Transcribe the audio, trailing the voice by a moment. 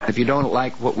If you don't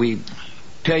like what we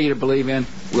tell you to believe in,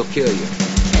 we'll kill you.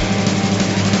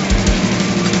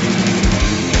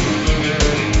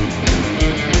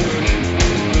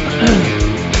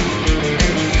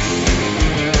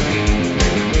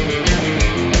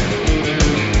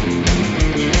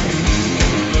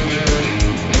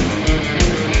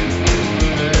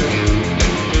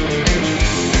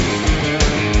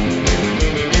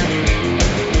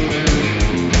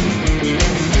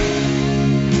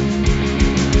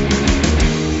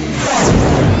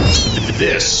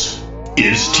 This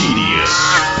is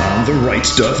TDS on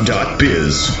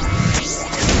therightstuff.biz.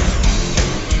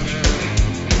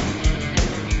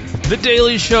 The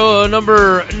Daily Show,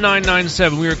 number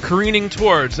 997. We are careening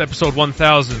towards episode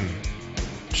 1000.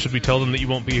 Should we tell them that you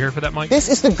won't be here for that, Mike? This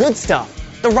is the good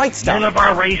stuff. The right stuff. None of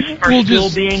our race are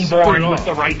still being born with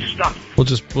the right stuff. We'll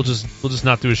just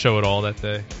not do a show at all that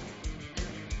day.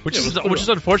 Which is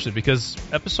unfortunate because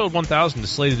episode 1000 is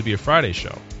slated to be a Friday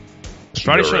show.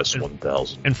 Friday shows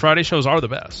 1000. And Friday shows are the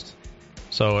best.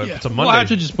 So if it's a Monday, we'll have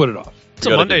to just put it off. It's a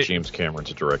Monday. James Cameron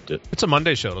to direct it. It's a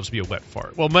Monday show. It'll just be a wet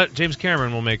fart. Well, James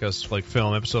Cameron will make us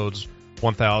film episodes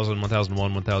 1000,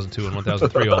 1001, 1002, and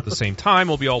 1003 all at the same time.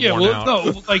 We'll be all worn out.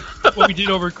 No, like what we did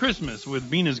over Christmas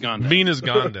with Bean is Gone. Bean is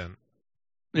gone then.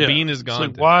 Yeah. Bean is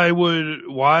gone. Like, why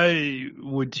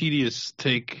would TDS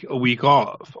take a week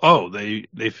off? Oh,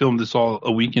 they filmed this all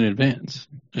a week in advance.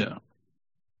 Yeah.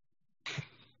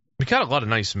 We got a lot of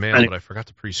nice mail, but I forgot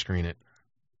to pre-screen it.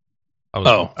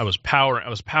 I was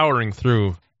powering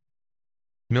through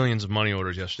millions of money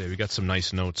orders yesterday. We got some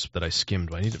nice notes that I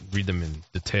skimmed, but I need to read them in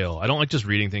detail. I don't like just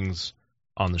reading things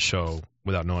on the show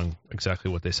without knowing exactly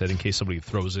what they said in case somebody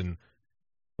throws in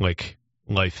like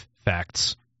life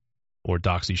facts or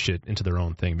doxy shit into their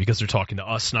own thing because they're talking to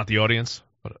us, not the audience.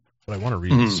 But I want to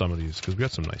read some of these because we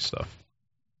got some nice stuff.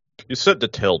 You said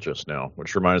detail just now,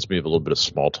 which reminds me of a little bit of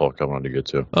small talk I wanted to get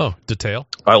to. Oh, detail?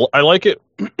 I like it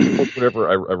whenever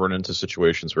I run into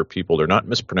situations where they're not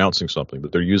mispronouncing something,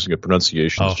 but they're using a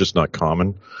pronunciation that's just not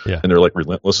common, and they're like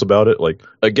relentless about it, like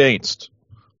against.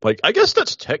 Like, I guess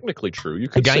that's technically true. You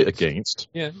could say against.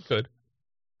 Yeah, you could.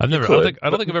 I don't think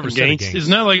I've ever said against.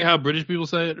 Isn't that like how British people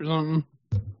say it or something?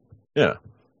 Yeah.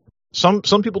 Some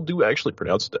people do actually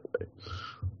pronounce it that way.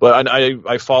 But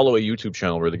I follow a YouTube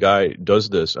channel where the guy does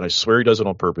this, and I swear he does it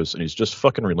on purpose, and he's just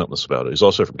fucking relentless about it. He's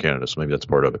also from Canada, so maybe that's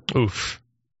part of it. Oof.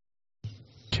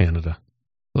 Canada.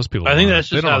 Those people. I think that's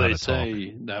just how they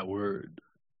say that word.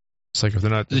 It's like if they're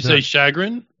not. Does it say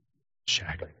chagrin?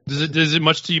 Chagrin. Does it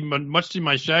much to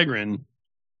my chagrin?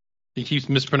 He keeps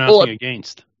mispronouncing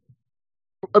against.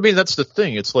 I mean, that's the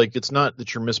thing. It's like it's not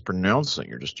that you're mispronouncing.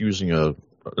 You're just using a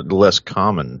less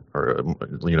common or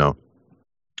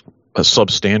a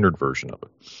substandard version of it.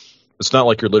 It's not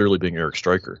like you're literally being Eric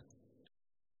Stryker.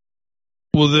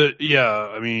 Well,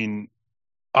 I mean,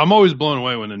 I'm always blown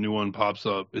away when a new one pops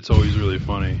up. It's always really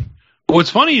funny. But what's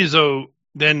funny is, though,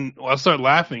 then I'll start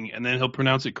laughing, and then he'll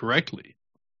pronounce it correctly.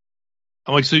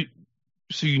 I'm like, so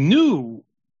you knew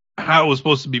how it was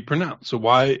supposed to be pronounced. So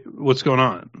what's going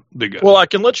on, big guy? Well, I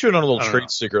can let you in on a little trade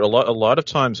secret. A lot of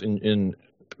times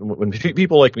when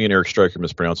people like me and Eric Stryker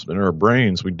mispronounce it, in our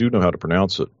brains, we do know how to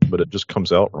pronounce it, but it just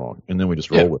comes out wrong, and then we just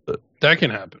roll with it. That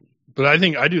can happen. But I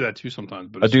think I do that too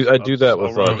sometimes. But I do that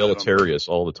with Elitarius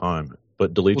all the time.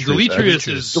 But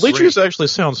Deletrius actually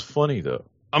sounds funny, though.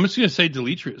 I'm just going to say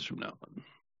Deletrius from now on.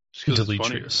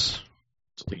 Deletrius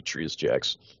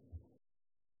Jackson.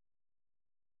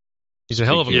 He's a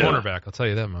hell of a cornerback, I'll tell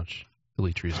you that much.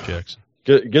 Deletrius Jackson.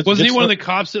 Wasn't he one of the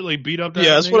cops that beat up that?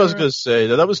 Yeah, that's what I was going to say.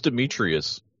 That was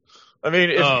Demetrius. I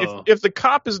mean, if the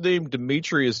cop is named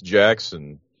Demetrius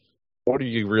Jackson, what do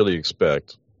you really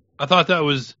expect? I thought that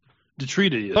was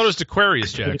Detritus. I thought it was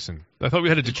DeQuarius Jackson. I thought we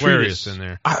had a DeQuarius in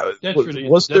there.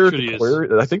 Was there a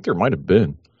DeQuarius? I think there might have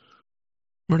been.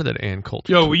 Where did that Ann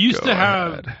Coulter? Yo, we used to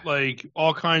have like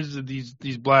all kinds of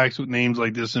these blacks with names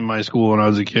like this in my school when I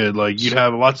was a kid. Like you'd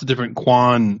have lots of different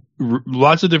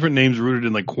names rooted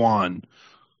in like Quan,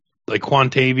 like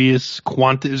Quantavius,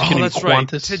 Qantas. Oh, that's right.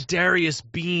 TarDarius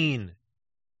Bean.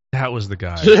 That was the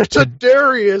guy.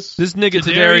 TarDarius. This nigga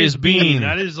TarDarius Bean.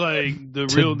 That is like the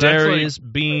real. TarDarius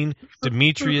Bean,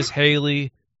 Demetrius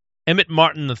Haley, Emmett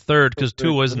Martin III, because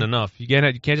two wasn't enough. You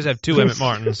can't just have two Emmett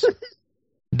Martins.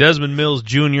 Desmond Mills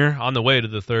Jr. on the way to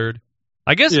the third.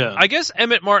 I guess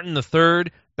Emmett Martin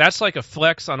III. That's like a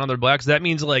flex on other blacks. That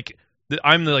means like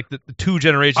I'm the two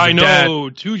generations. I of know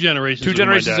dad, two generations. Two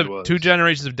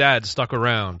generations of dads stuck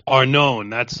around are known.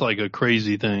 That's like a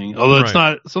crazy thing. Although it's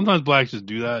not. Sometimes blacks just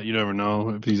do that. You never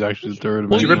know if he's actually the third.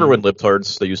 Do you remember when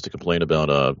libtards they used to complain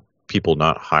about people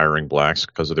not hiring blacks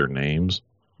because of their names?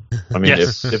 I mean,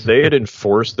 if they had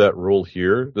enforced that rule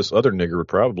here, this other nigger would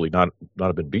probably not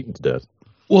have been beaten to death.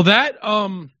 Well,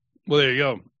 well, there you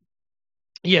go.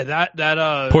 Yeah,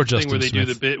 that Poor thing Justin where they Smith.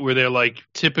 do the bit where they're like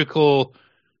typical.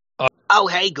 Oh,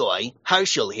 hey, Goy.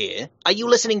 Herschel here. Are you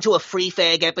listening to a free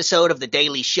fag episode of The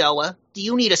Daily Shower? Do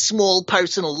you need a small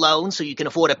personal loan so you can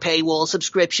afford a paywall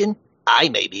subscription? I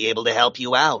may be able to help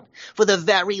you out. For the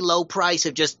very low price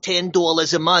of just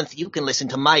 $10 a month, you can listen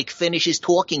to Mike finish his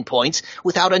talking points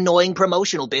without annoying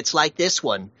promotional bits like this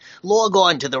one. Log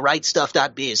on to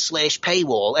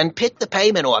therightstuff.biz/paywall and pick the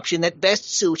payment option that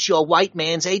best suits your white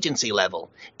man's agency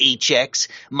level. E-checks,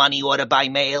 money order by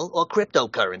mail, or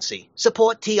cryptocurrency.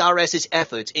 Support TRS's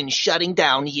efforts in shutting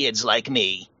down yids like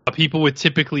me. People with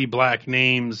typically black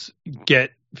names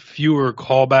get fewer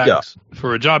callbacks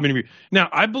for a job interview. Now,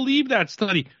 I believe that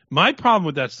study, my problem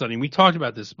with that study, and we talked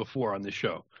about this before on this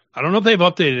show, I don't know if they've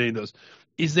updated any of those,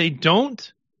 is they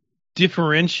don't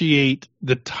differentiate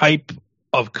the type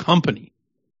of company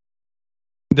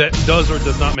that does or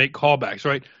does not make callbacks,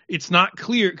 right? It's not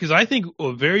clear, because I think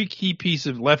a very key piece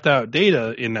of left out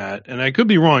data in that, and I could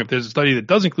be wrong, if there's a study that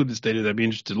does include this data, I'd be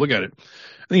interested to look at it.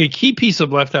 I think a key piece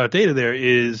of left out data there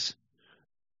is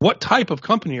what type of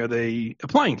company are they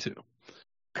applying to?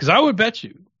 Because I would bet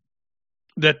you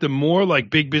that the more like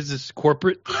big business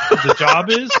corporate the job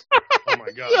is, oh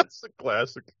my God. That's a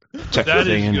classic. That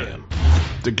is good.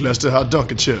 The Gloucester Hot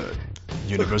Dunkerchud,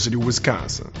 University of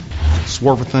Wisconsin.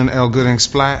 Swartherton L. Gooding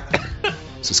Splat,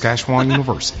 Saskatchewan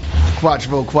University.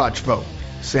 Quatro,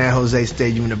 San Jose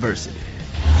State University.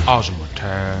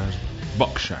 Ozymandias,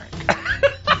 Buckshank,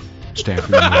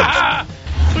 Stanford University.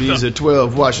 These are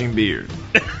 12 Washing Beard.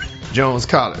 Jones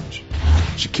College.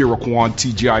 Shakira Kwan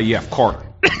TGIF Carter,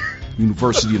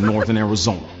 University of Northern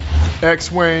Arizona.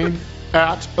 X-Wayne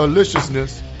at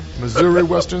Aliciousness, Missouri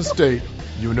Western State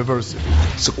University.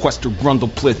 Sequester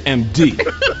Grundleplith MD,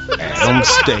 Adams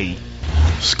State.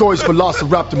 Scoys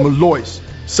Velociraptor Malois,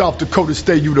 South Dakota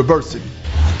State University.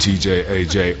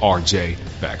 TJAJRJ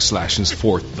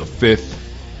 /4th the 5th,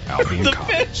 Albion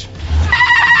College.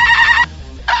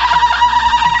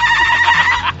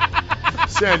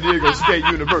 San Diego State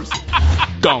University.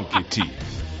 Donkey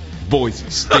Teeth, Boise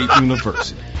State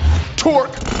University.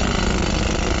 Torque.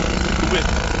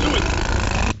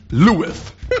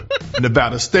 Lewis.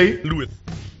 Nevada State. Lewis.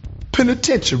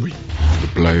 Penitentiary. The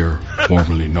player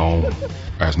formerly known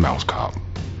as Mouse Cop,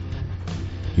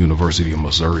 University of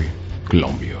Missouri,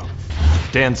 Columbia.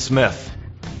 Dan Smith,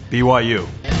 BYU.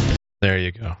 There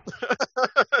you go.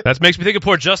 That makes me think of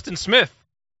poor Justin Smith.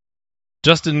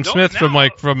 Justin Smith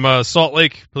from Salt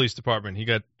Lake Police Department. He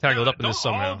got tangled up in this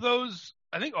somehow.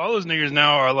 I think all those niggers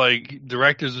now are like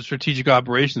directors of strategic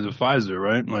operations at Pfizer,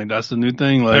 right? Like that's the new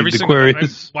thing. Like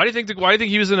Aquarius. Why do you think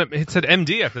he was in a? It said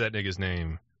MD after that nigga's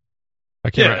name.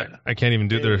 I can't even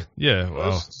do their. Yeah,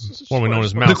 well, formerly known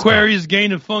as Mouse. Aquarius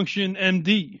gain of function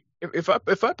MD. If I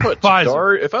put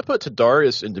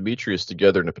TarDarius and Demetrius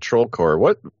together in a patrol car,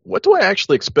 what do I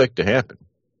actually expect to happen?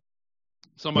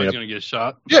 Somebody's going to get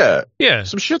shot. Yeah. Yeah.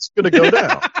 Some shit's going to go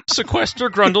down.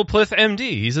 Sequester Grundleplith MD.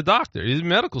 He's a doctor. He's in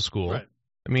medical school. Right.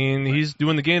 I mean, he's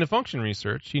doing the gain of function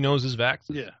research. He knows his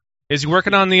vaccine. Yeah. Is he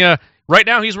working on the right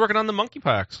now he's working on the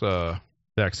monkeypox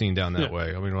vaccine down that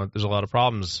way. I mean, there's a lot of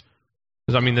problems.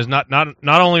 I mean, there's not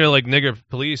only are like nigger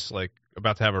police like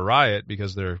about to have a riot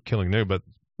because they're killing niggers, but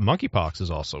monkeypox is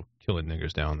also killing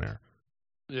niggers down there.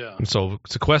 Yeah. And so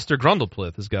Sequester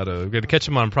Grundleplith has got to catch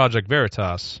him on Project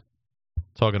Veritas.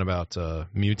 Talking about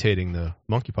mutating the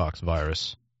monkeypox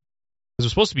virus. Because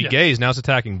it's supposed to be gays, now it's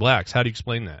attacking blacks. How do you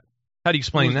explain that? How do you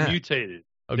explain that? Mutated.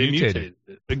 Oh, they mutated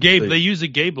it. They use a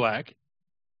gay black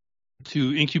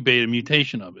to incubate a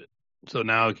mutation of it. So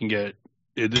now it can get...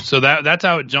 So that's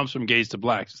how it jumps from gays to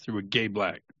blacks, through a gay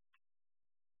black.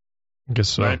 I guess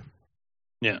so. Right?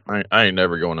 Yeah. I ain't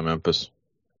never going to Memphis.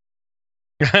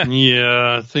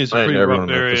 Yeah, I think it's a pretty rough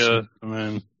area.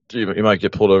 Man. You might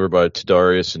get pulled over by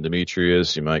TarDarius and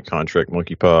Demetrius. You might contract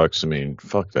monkeypox. I mean,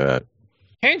 fuck that.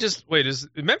 Can't just wait. Is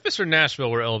Memphis or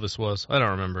Nashville where Elvis was? I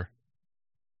don't remember.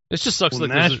 It just sucks. Well,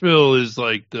 like Nashville is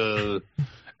like the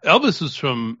Elvis was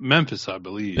from Memphis, I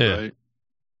believe, right?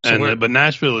 So but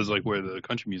Nashville is like where the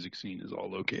country music scene is all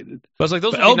located. But it's like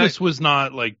Elvis was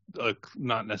not like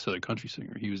not necessarily a country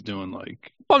singer. He was doing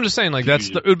like. Well, I'm just saying, like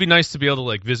it would be nice to be able to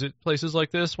like visit places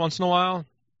like this once in a while.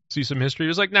 See some history. It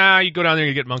was like, nah, you go down there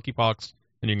and you get monkeypox,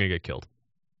 and you're going to get killed.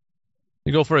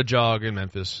 You go for a jog in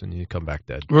Memphis, and you come back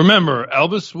dead. Remember,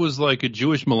 Elvis was like a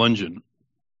Jewish Melungeon.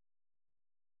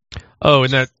 Oh,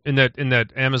 in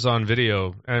that Amazon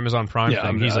video, Amazon Prime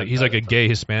thing, he's like a gay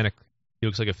Hispanic. He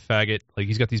looks like a faggot. Like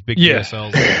he's got these big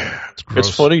BSLs. It's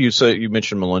funny you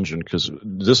mentioned Melungeon because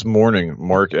this morning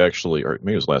Mark actually, or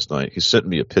maybe it was last night, he sent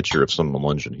me a picture of some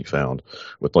Melungeon he found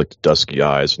with like the dusky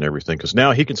eyes and everything because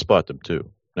now he can spot them too.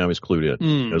 Now he's clued in.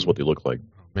 He knows what they look like.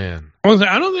 Man,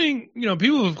 I don't think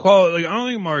people have called I don't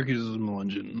think Mark is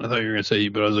Melungeon. I thought you were gonna say,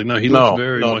 but I was like, no, he looks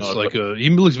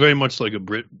very much like a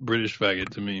British faggot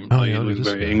to me. Oh, he looks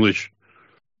very English.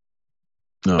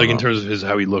 In terms of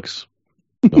how he looks.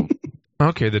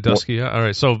 Okay, the dusky. All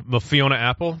right, so Fiona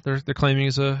Apple, they're claiming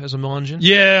is a Melungeon.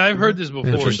 Yeah, I've heard this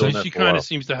before. She kind of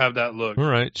seems to have that look. All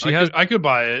right, I could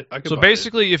buy it.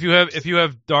 Basically, if you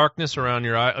have darkness around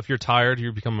your eye, if you're tired,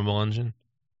 you become a Melungeon.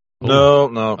 No.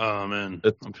 Oh man,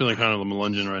 I'm feeling kind of a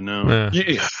Melungeon right now.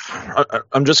 Yeah.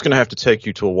 I'm just gonna have to take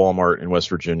you to a Walmart in West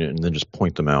Virginia and then just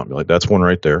point them out and be like, "That's one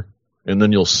right there," and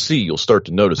then you'll start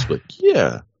to notice, like,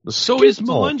 yeah. So is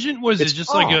Melungeon? It's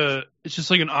just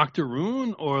like an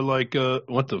octoroon or like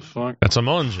what the fuck? That's a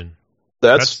Melungeon.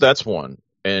 That's one.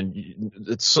 And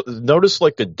notice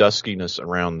like the duskiness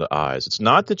around the eyes. It's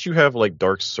not that you have like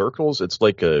dark circles. It's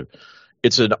like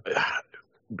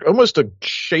almost a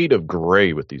shade of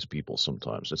gray with these people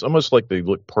sometimes. It's almost like they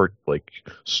look part like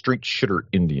street shitter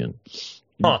Indian.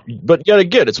 Huh. But yet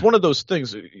again, it's one of those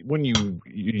things when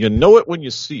you know it when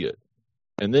you see it,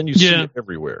 and then you see it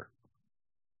everywhere.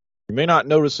 You may not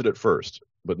notice it at first,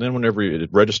 but then whenever it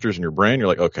registers in your brain, you're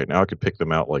like, okay, now I can pick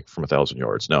them out like from 1,000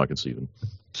 yards. Now I can see them.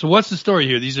 So what's the story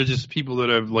here? These are just people that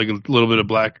have like a little bit of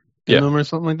black in them or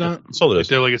something like that? That's all it is.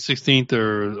 They're like a 16th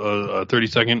or a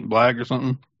 32nd black or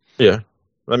something? Yeah.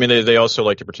 I mean, they also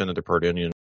like to pretend that they're part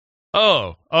Indian.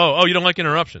 Oh, you don't like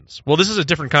interruptions. Well, this is a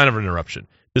different kind of interruption.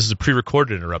 This is a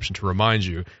pre-recorded interruption to remind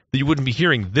you that you wouldn't be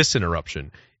hearing this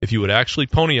interruption if you would actually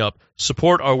pony up,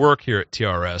 support our work here at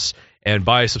TRS, and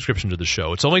buy a subscription to the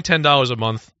show. It's only $10 a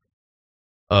month,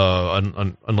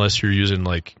 unless you're using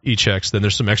like e-checks. Then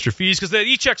there's some extra fees because the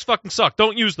e-checks fucking suck.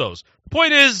 Don't use those. The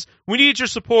point is, we need your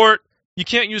support. You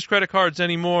can't use credit cards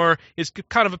anymore. It's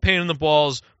kind of a pain in the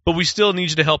balls, but we still need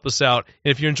you to help us out.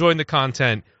 And if you're enjoying the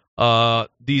content,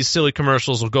 these silly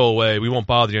commercials will go away. We won't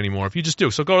bother you anymore if you just do.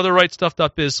 So go to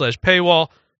therightstuff.biz/paywall,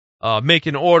 make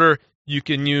an order. You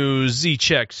can use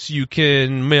e-checks. You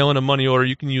can mail in a money order.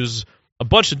 You can use a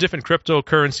bunch of different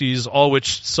cryptocurrencies, all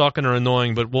which suck and are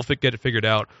annoying, but we'll get it figured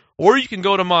out. Or you can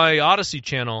go to my Odyssey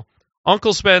channel,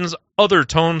 Uncle Spen's Other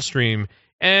Tone Stream,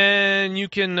 and you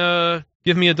can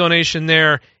give me a donation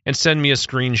there and send me a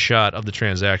screenshot of the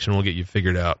transaction. We'll get you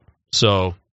figured out.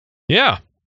 So, yeah.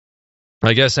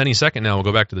 I guess any second now we'll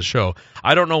go back to the show.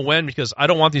 I don't know when because I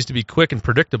don't want these to be quick and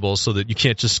predictable so that you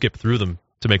can't just skip through them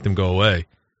to make them go away.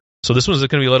 So this one's going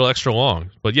to be a little extra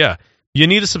long. But yeah, you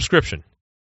need a subscription.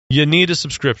 You need a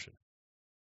subscription.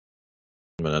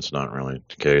 But that's not really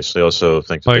the case. They also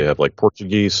think that they have like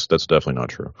Portuguese. That's definitely not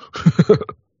true.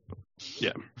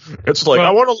 Yeah. It's like,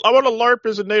 I want to LARP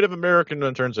as a Native American,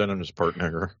 and it turns out I'm just part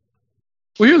nigger.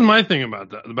 Well, here's my thing about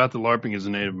that, about the LARPing as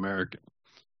a Native American.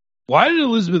 Why did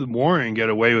Elizabeth Warren get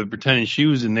away with pretending she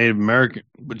was a Native American,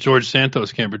 but George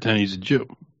Santos can't pretend he's a Jew?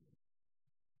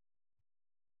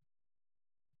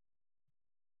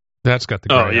 That's got the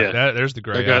gray. Oh, yeah. There's the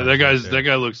gray. That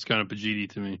guy looks kind of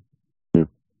Pajiti to me. Yeah.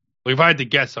 Like, if I had to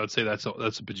guess, I would say that's a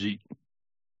Pajit.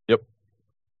 Yep.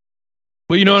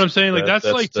 Well, you know what I'm saying? Like, that's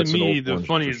to me, the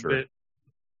funniest bit.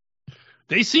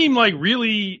 They seem like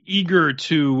really eager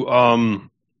to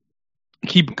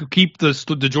keep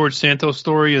the George Santos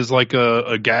story as like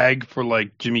a gag for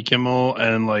like Jimmy Kimmel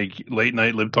and like late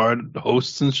night libtard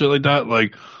hosts and shit like that.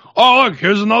 Like, oh look,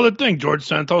 here's another thing. George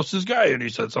Santos is gay and he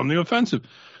said something offensive.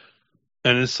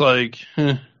 And it's like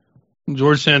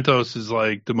George Santos is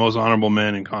like the most honorable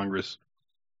man in Congress.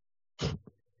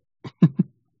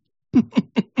 I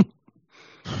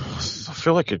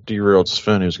feel like it derailed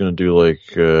Sven. He was going to do like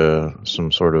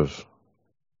some sort of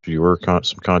viewer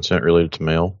some content related to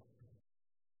mail,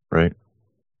 right?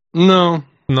 No,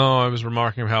 I was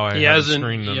remarking how he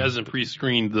hasn't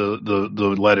pre-screened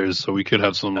the letters, so we could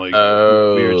have some like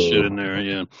weird shit in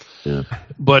there. Yeah.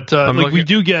 But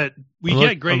we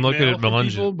get great mail from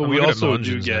people, but we also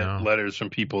do get letters from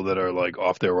people that are like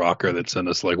off their rocker that send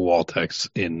us like wall texts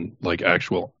in like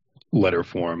actual letter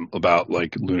form about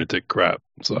like lunatic crap.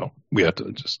 So we have to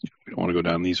we don't want to go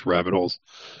down these rabbit holes.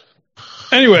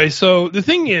 Anyway, so the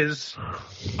thing is,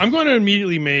 I'm going to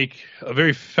immediately make a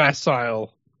very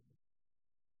facile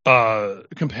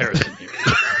comparison here.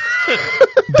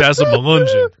 That's a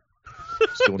Melungeon.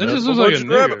 That just looks like a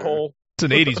rabbit hole. It's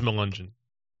an 80s Melungeon.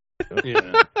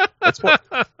 Yeah. That's what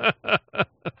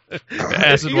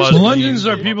acid wash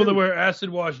Melungeons are people that wear acid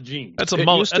wash jeans. That's a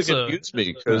mullet. That's confuse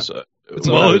me because it's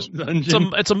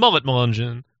a mullet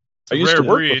Melungeon. I used to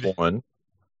work with one.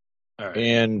 Right.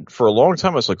 And for a long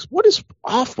time, I was like, what is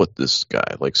off with this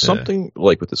guy? Like something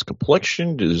like with his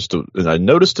complexion. And I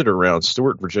noticed it around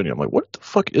Stewart, Virginia. I'm like, what the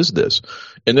fuck is this?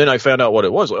 And then I found out what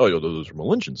it was. Like, oh, those are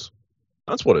Melingians.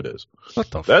 That's what it is.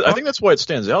 What the fuck? I think that's why it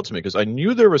stands out to me, because I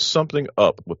knew there was something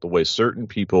up with the way certain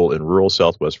people in rural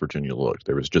Southwest Virginia looked.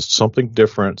 There was just something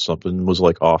different. Something was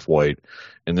like off-white.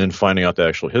 And then finding out the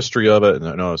actual history of it.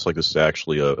 And no, it's like this is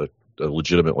actually a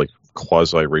legitimate like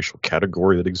quasi-racial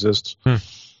category that exists.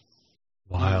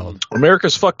 Wild.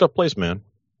 America's a fucked up place, man.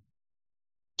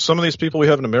 Some of these people we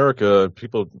have in America,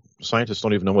 scientists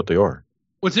don't even know what they are.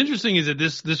 What's interesting is that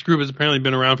this group has apparently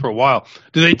been around for a while.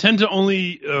 Do they tend to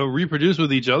only reproduce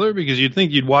with each other? Because you'd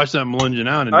think you'd watch that Melingian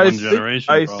out in one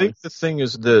generation. I think the thing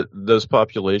is that those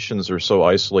populations are so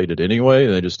isolated anyway,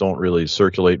 and they just don't really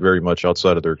circulate very much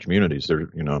outside of their communities. They're,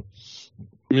 kind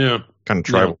of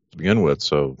tribal to begin with.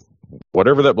 So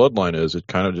whatever that bloodline is, it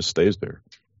kind of just stays there.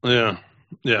 Yeah.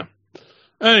 Yeah.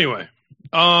 Anyway,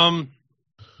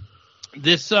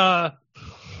 this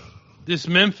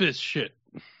Memphis shit.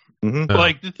 Mm-hmm.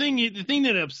 Like the thing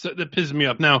that pisses me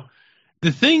off. Now,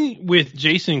 the thing with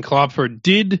Jason Klopfer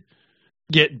did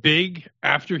get big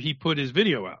after he put his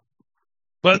video out.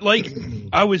 But like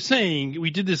I was saying,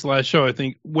 we did this last show, I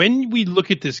think, when we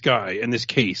look at this guy and this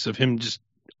case of him just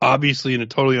obviously in a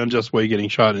totally unjust way getting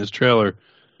shot in his trailer,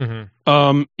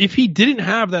 if he didn't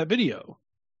have that video,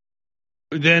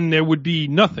 then there would be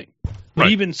nothing. But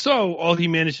even so, all he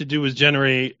managed to do was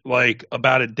generate like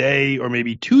about a day or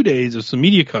maybe 2 days of some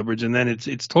media coverage, and then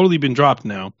it's totally been dropped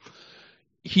now.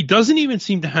 He doesn't even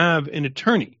seem to have an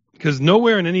attorney, because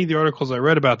nowhere in any of the articles I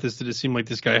read about this did it seem like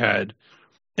this guy had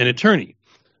an attorney.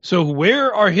 So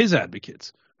where are his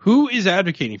advocates? Who is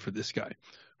advocating for this guy?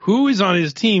 Who is on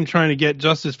his team trying to get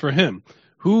justice for him?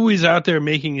 Who is out there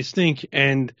making a stink?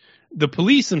 And the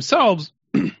police themselves,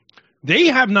 they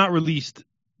have not released,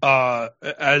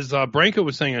 as Branko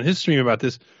was saying on his stream about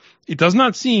this, it does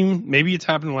not seem, maybe it's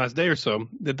happened the last day or so,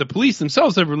 that the police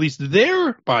themselves have released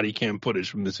their body cam footage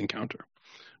from this encounter.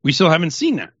 We still haven't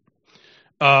seen that.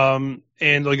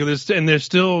 And like there's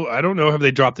still, I don't know, have they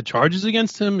dropped the charges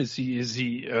against him?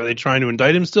 Are they trying to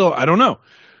indict him still? I don't know.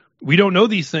 We don't know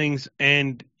these things,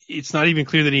 and it's not even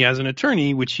clear that he has an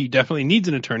attorney, which he definitely needs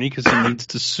an attorney because he needs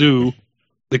to sue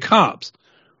the cops.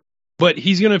 But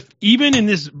he's going to, even in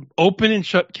this open and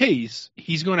shut case,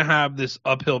 he's going to have this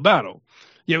uphill battle.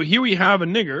 Yeah, here we have a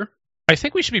nigger. I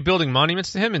think we should be building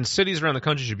monuments to him, and cities around the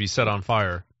country should be set on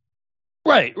fire.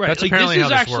 Right. That's like, apparently this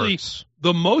is how this actually works.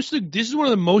 This is one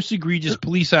of the most egregious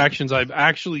police actions I've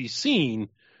actually seen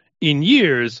in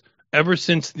years, ever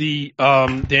since the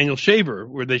Daniel Shaver,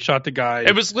 where they shot the guy.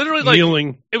 It was literally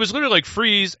kneeling. It was literally like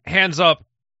freeze, hands up,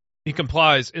 he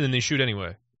complies, and then they shoot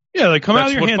anyway. Yeah, like come out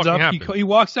with your hands up. Happened. He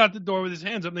walks out the door with his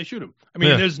hands up, and they shoot him. I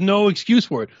mean, there's no excuse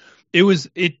for it.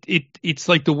 It's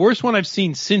like the worst one I've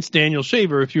seen since Daniel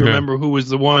Shaver, if you remember, who was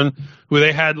the one who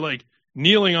they had like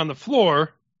kneeling on the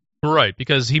floor. Right,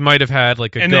 because he might have had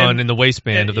like a gun in the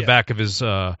waistband of the back of his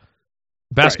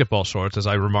basketball shorts, as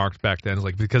I remarked back then,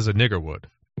 like because a nigger would.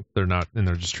 They're not, and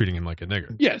they're just treating him like a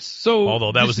nigger. Yes. So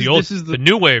although that was the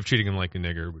new way of treating him like a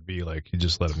nigger would be like you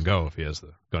just let him go if he has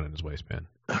the gun in his waistband.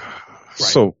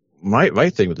 So my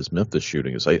thing with this Memphis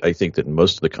shooting is I think that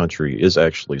most of the country is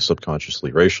actually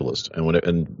subconsciously racialist,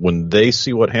 and when they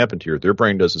see what happened here, their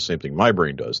brain does the same thing my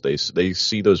brain does. They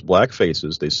see those black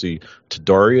faces, they see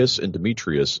TarDarius and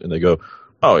Demetrius, and they go,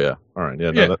 "Oh yeah, all right,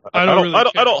 yeah." No, I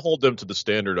don't hold them to the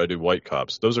standard I do white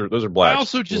cops. Those are blacks. I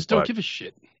also just don't give a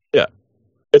shit. Yeah.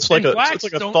 It's like a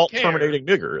thought terminating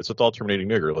nigger. It's a thought terminating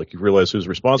nigger. Like you realize who's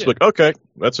responsible. Like, okay,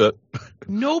 that's it.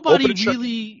 Nobody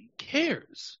really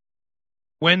cares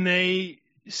when they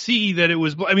see that it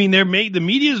was. I mean, the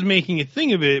media's making a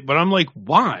thing of it, but I'm like,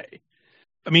 why?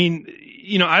 I mean,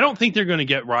 I don't think they're going to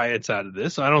get riots out of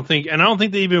this. I don't think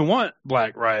they even want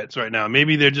black riots right now.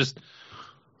 Maybe they're just.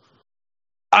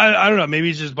 I don't know. Maybe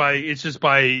it's just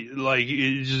by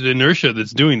inertia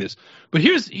that's doing this. But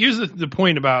here's the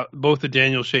point about both the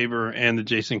Daniel Shaver and the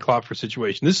Jason Klopfer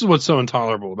situation. This is what's so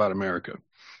intolerable about America.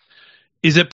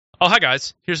 Is that? Oh, hi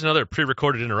guys. Here's another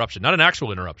pre-recorded interruption, not an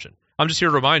actual interruption. I'm just here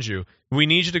to remind you, we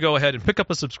need you to go ahead and pick up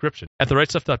a subscription at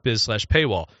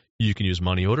therightstuff.biz/paywall. You can use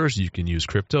money orders, you can use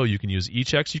crypto, you can use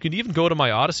e-checks, you can even go to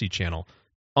my Odyssey channel,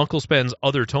 Uncle Spen's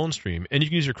other tone stream, and you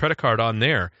can use your credit card on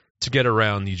there to get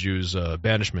around the Jews'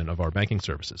 banishment of our banking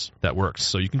services. That works.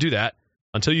 So you can do that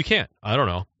until you can't. I don't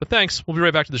know. But thanks. We'll be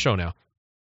right back to the show now.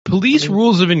 Police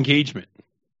rules of engagement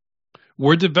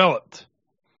were developed.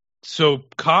 So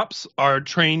cops are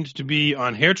trained to be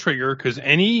on hair trigger because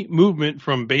any movement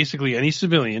from basically any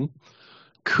civilian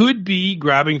could be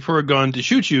grabbing for a gun to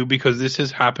shoot you, because this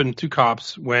has happened to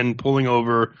cops when pulling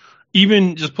over,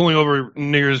 even just pulling over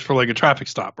niggers for like a traffic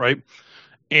stop, right?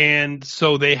 And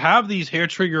so they have these hair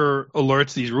trigger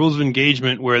alerts, these rules of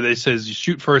engagement, where they says you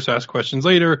shoot first, ask questions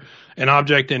later. An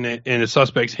object in a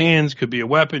suspect's hands could be a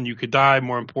weapon. You could die.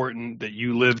 More important that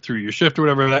you live through your shift or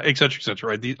whatever, et cetera,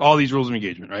 right? All these rules of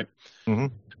engagement, right? Mm-hmm.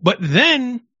 But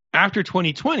then after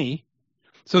 2020,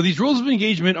 so these rules of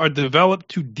engagement are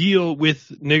developed to deal with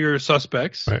nigger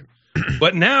suspects. Right.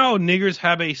 But now niggers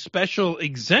have a special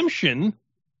exemption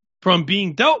from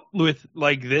being dealt with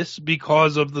like this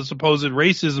because of the supposed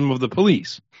racism of the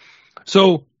police.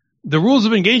 So the rules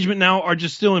of engagement now are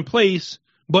just still in place,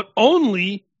 but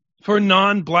only for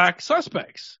non-black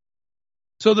suspects.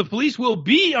 So the police will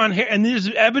be on hair, and there's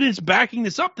evidence backing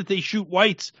this up that they shoot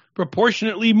whites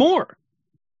proportionately more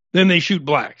than they shoot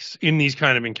blacks in these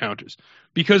kind of encounters.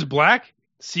 Because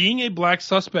seeing a black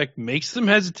suspect makes them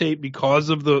hesitate because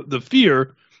of the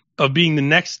fear of being the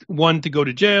next one to go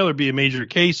to jail or be a major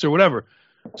case or whatever.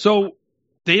 So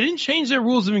they didn't change their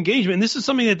rules of engagement. And this is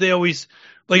something that they always,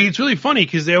 like, it's really funny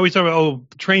because they always talk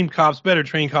about, trained cops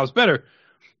better.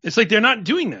 It's like they're not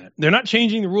doing that. They're not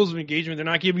changing the rules of engagement. They're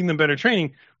not giving them better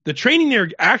training. The training they're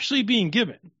actually being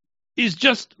given is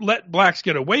just let blacks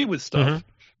get away with stuff. Mm-hmm.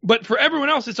 But for everyone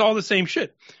else, it's all the same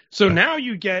shit. So now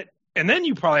you get, and then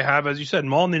you probably have, as you said,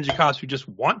 mall ninja cops who just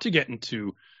want to get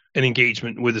into an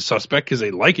engagement with a suspect because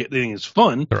they like it. They think it's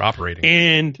fun. They're operating.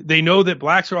 And they know that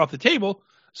blacks are off the table.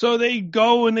 So they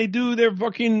go and they do their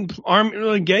fucking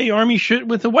gay army shit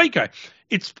with a white guy.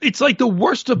 It's like the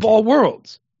worst of all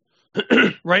worlds.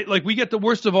 Right? Like we get the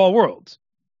worst of all worlds.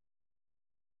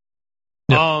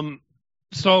 Yeah.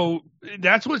 So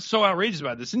that's what's so outrageous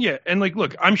about this. And and like,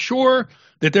 look, I'm sure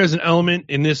that there's an element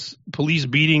in this police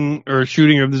beating or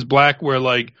shooting of this black where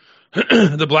like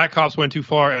the black cops went too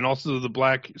far, and also the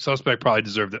black suspect probably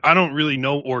deserved it. I don't really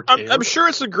know or care. I'm sure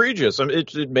it's egregious. I mean,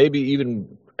 it may be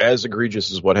even as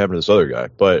egregious as what happened to this other guy.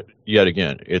 But yet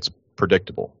again, it's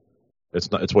predictable.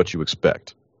 It's not. It's what you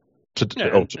expect.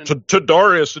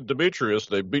 TarDarius and Demetrius,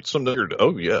 they beat some nigger.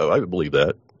 Oh yeah, I believe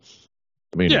that.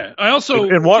 I mean, I also.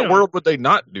 In what world would they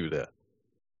not do that?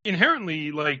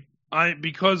 Inherently, like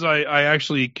because I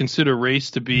actually consider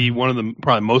race to be one of the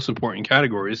probably most important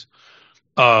categories.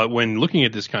 When looking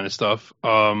at this kind of stuff,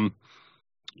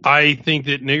 I think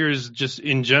that niggers just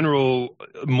in general,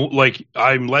 like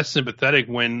I'm less sympathetic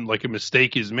when like a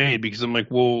mistake is made because I'm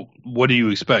like, well, what do you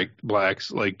expect,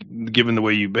 blacks? Like, given the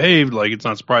way you behaved, like it's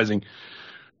not surprising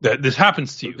that this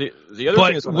happens to you. The other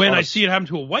thing is when I see it happen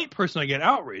to a white person, I get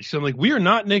outraged. So I'm like, we are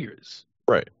not niggers.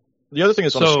 Right. The other thing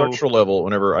is on a structural level,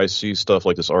 whenever I see stuff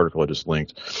like this article I just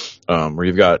linked, where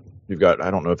you've got I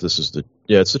don't know if this is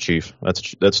it's the chief.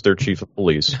 That's their chief of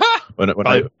police.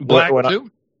 Black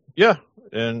too? Yeah,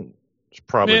 and it's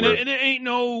probably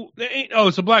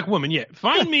it's a black woman. Yeah,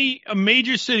 find me a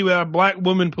major city without a black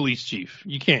woman police chief.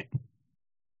 You can't.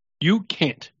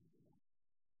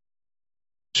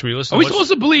 Should we listen? Are we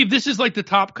supposed to believe this is like the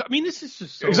top? I mean, this is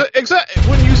just so... exactly.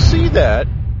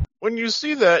 When you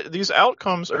see that, these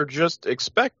outcomes are just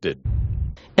expected.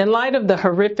 In light of the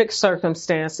horrific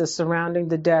circumstances surrounding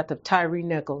the death of Tyree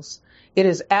Nichols, it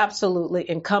is absolutely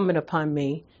incumbent upon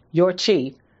me, your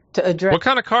chief, to address... What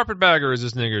kind of carpetbagger is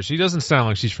this nigger? She doesn't sound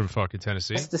like she's from fucking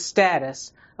Tennessee. The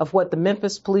status of what the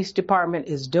Memphis Police Department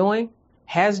is doing,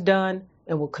 has done,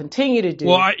 and will continue to do.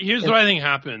 Well, here's what I think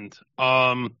happened.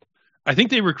 I think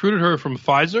they recruited her from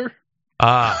Pfizer.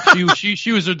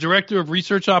 She was a director of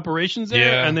research operations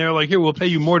there, and they're like, here, we'll pay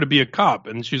you more to be a cop.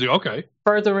 And she's like, okay.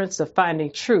 Furtherance of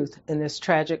finding truth in this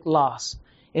tragic loss,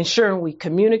 ensuring we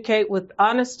communicate with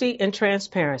honesty and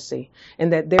transparency,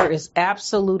 and that there is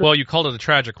absolute... Well, you called it a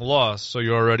tragic loss, so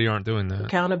you already aren't doing that.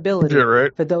 ...accountability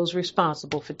for those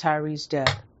responsible for Tyree's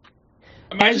death.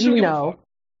 As you know...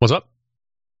 What's up?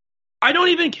 I don't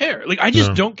even care. Like, I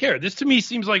just don't care. This to me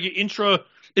seems like an intra...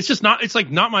 It's just not... It's like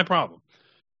not my problem.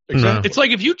 Exactly. It's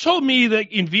like if you told me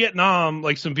that in Vietnam,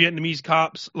 like some Vietnamese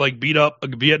cops like beat up a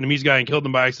Vietnamese guy and killed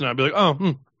him by accident, I'd be like,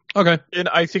 oh, okay. And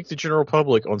I think the general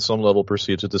public on some level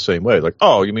perceives it the same way. Like,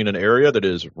 oh, you mean an area that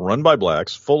is run by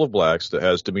blacks, full of blacks, that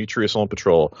has Demetrius on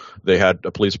patrol? They had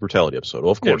a police brutality episode.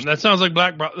 Well, of course. Yeah, that sounds like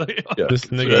black. Yeah.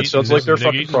 That sounds like their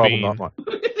fucking problem, not mine.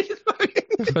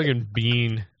 Fucking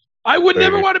Bean. I would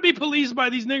never want to be policed by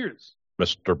these niggers.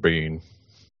 Mr. Bean.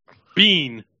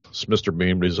 Bean. Mr.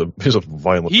 Bean, he's a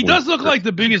violent. He does look like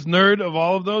the biggest nerd of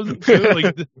all of those.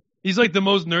 Like he's like the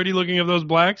most nerdy looking of those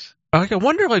blacks. Like, I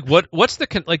wonder, like, what's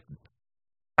the like?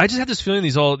 I just have this feeling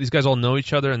these guys all know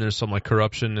each other, and there's some like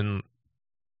corruption and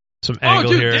some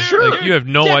angle here. Sure, like, you have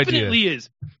no idea. Definitely is.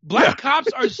 Black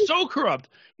cops are so corrupt.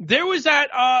 There was that,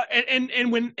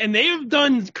 and they have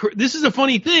done. This is a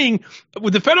funny thing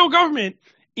with the federal government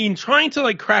in trying to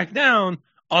like crack down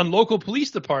on local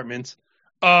police departments.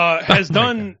 Has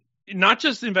done not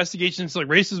just investigations like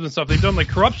racism and stuff. They've done like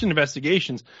corruption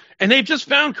investigations, and they've just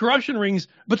found corruption rings,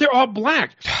 but they're all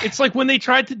black. It's like when they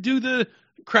tried to do the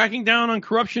cracking down on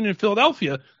corruption in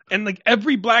Philadelphia, and like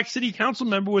every black city council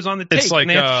member was on the take, and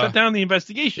they had to shut down the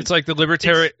investigation. It's like the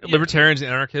libertarians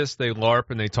and anarchists. They LARP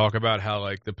and they talk about how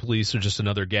like the police are just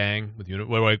another gang with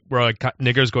where like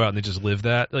niggers go out and they just live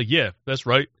that. Like, yeah, that's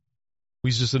right.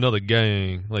 He's just another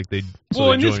gang. Like they.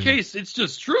 Well, in this case, it's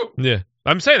just true. Yeah.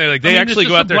 I'm saying they actually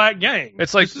go out there. Black gang.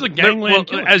 It's like this is a gangland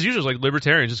killing. As usual, like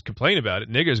libertarians just complain about it.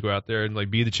 Niggers go out there and like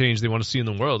be the change they want to see in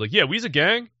the world. Like, yeah, we's a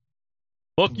gang.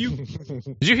 Fuck you.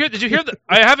 Did you hear that?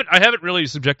 I haven't really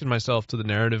subjected myself to the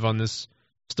narrative on this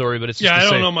story, but it's just I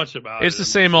don't know much about it. It's the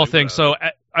same old thing. So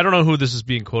I don't know who this is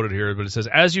being quoted here, but it says,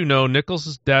 as you know,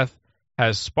 Nichols' death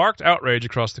has sparked outrage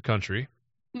across the country.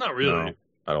 Not really. No,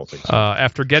 I don't think so.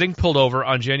 After getting pulled over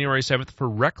on January 7th for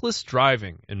reckless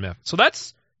driving in Memphis. So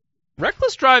that's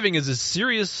reckless driving is a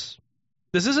serious.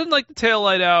 This isn't like the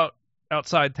taillight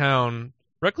outside town.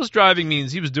 Reckless driving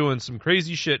means he was doing some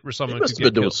crazy shit where someone could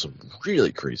get killed. Some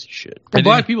really crazy shit. Well,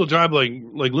 black people drive like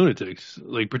lunatics,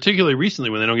 like particularly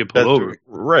recently when they don't get pulled over.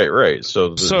 Right.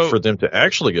 So for them to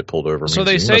actually get pulled over, so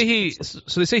they say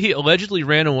he allegedly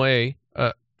ran away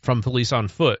from police on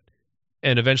foot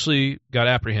and eventually got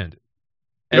apprehended.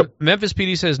 And Memphis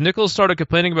PD says Nichols started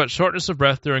complaining about shortness of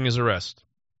breath during his arrest.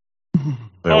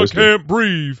 I can't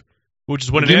breathe. Which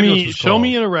is what an ambulance was show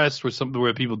me an arrest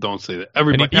where people don't say that.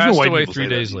 Everybody, and he passed away 3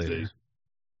 days later.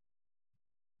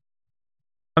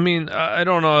 I mean, I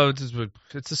don't know.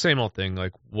 It's the same old thing.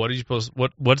 Like,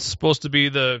 what's supposed to be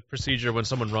the procedure when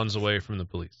someone runs away from the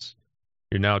police?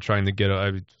 You're now trying to get.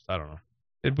 I don't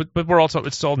know. But we're also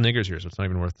it's all niggers here, so it's not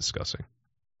even worth discussing.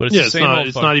 But it's the same old.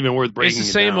 It's not even worth breaking. It's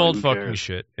the same old fucking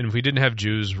shit. And if we didn't have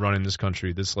Jews running this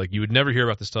country, you would never hear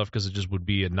about this stuff because it just would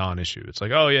be a non-issue. It's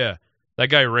like, oh yeah, that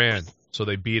guy ran. So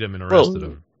they beat him and arrested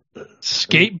him.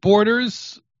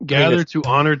 Skateboarders gather to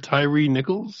honor Tyree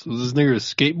Nichols. Was this nigger a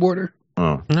skateboarder?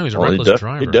 Oh, no, he's a reckless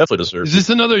driver. He definitely deserves. Is this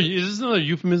another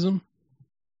euphemism?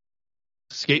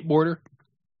 Skateboarder.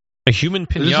 A human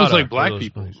pinata. This looks like black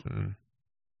people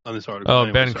on this article.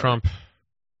 Oh, Ben Crump.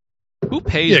 Who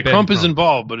pays? Yeah, Crump is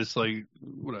involved, but it's like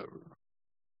whatever.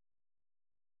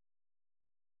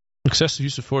 Excessive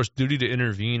use of force, duty to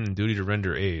intervene, and duty to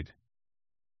render aid.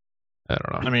 I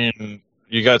don't know. I mean,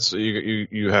 you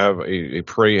have a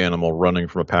prey animal running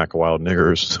from a pack of wild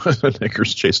niggers. The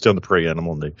niggers chase down the prey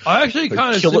animal, and I actually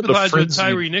kind of sympathize with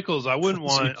Tyree Nichols. I wouldn't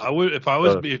want. I would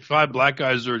if 5 black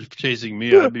guys were chasing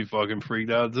me. I'd be fucking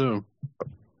freaked out too.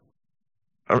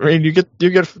 I mean, you get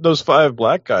those 5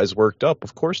 black guys worked up.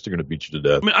 Of course, they're going to beat you to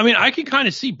death. I mean, I can kind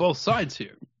of see both sides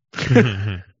here.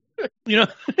 You know,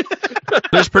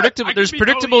 there's predictable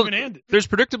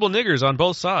niggers on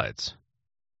both sides.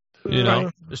 You know,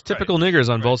 there's typical niggers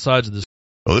on both sides of this.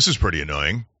 Well, this is pretty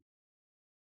annoying.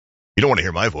 You don't want to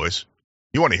hear my voice.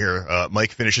 You want to hear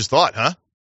Mike finish his thought, huh?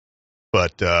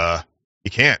 But you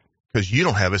can't because you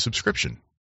don't have a subscription.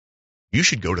 You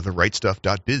should go to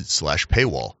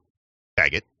therightstuff.biz/paywall.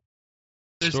 Faggot.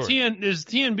 There's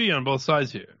TNB on both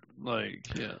sides here. Like,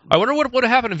 yeah. I wonder what would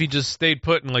have happened if he just stayed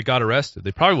put and like got arrested.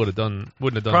 They probably wouldn't have done.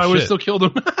 Probably would have still killed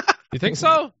him. You think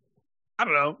so? I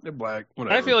don't know. They're black.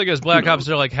 Whatever. I feel like as black ops,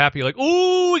 they're like happy, like,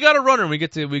 ooh, we got a runner. We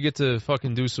get to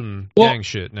fucking do some gang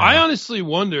shit now. I honestly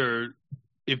wonder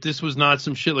if this was not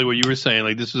some shit like what you were saying.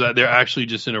 Like this was they're actually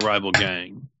just in a rival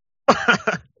gang,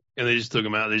 and they just took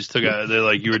him out. They just took out. They're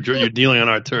like, you're dealing on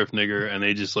our turf, nigger, and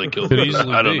they just like killed him.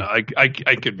 I don't know. I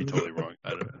could be totally wrong. I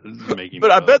don't know. This is making.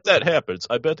 But I bet that happens.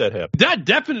 That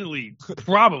definitely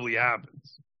probably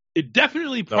happens. It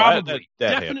definitely probably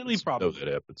definitely probably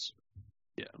that happens.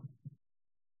 Yeah.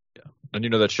 And you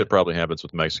know that shit probably happens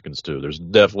with Mexicans too. There's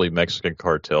definitely Mexican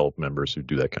cartel members who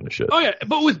do that kind of shit. Oh yeah,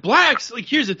 but with blacks, like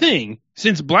here's the thing: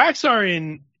 since blacks are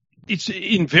in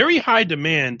very high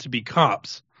demand to be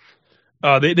cops,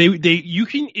 you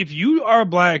can, if you are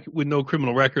black with no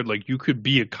criminal record, like you could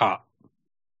be a cop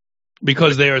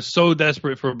because they are so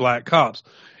desperate for black cops,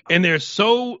 and they're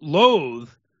so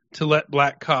loath to let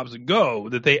black cops go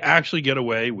that they actually get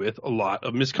away with a lot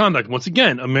of misconduct. Once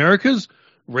again, America's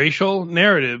racial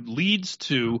narrative leads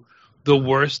to the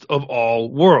worst of all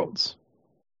worlds.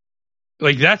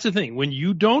 Like, that's the thing. When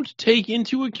you don't take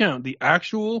into account the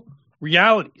actual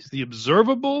realities, the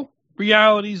observable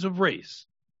realities of race,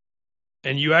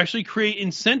 and you actually create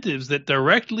incentives that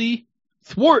directly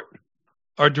thwart,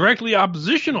 are directly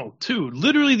oppositional to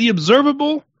literally the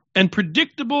observable and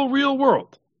predictable real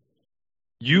world,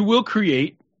 you will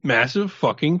create massive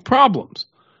fucking problems.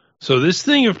 So this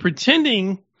thing of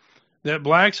pretending that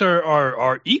blacks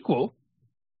are equal,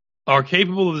 are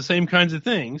capable of the same kinds of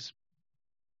things,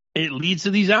 it leads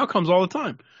to these outcomes all the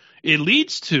time. It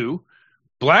leads to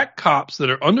black cops that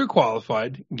are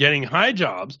underqualified, getting high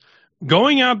jobs,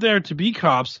 going out there to be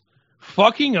cops,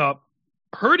 fucking up,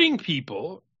 hurting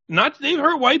people. They've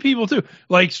hurt white people too.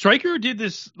 Like Stryker did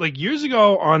this like years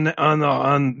ago on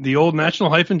the old National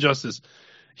Hyphen Justice.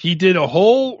 He did a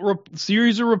whole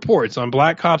series of reports on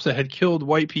black cops that had killed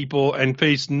white people and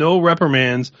faced no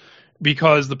reprimands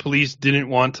because the police didn't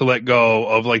want to let go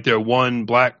of like their one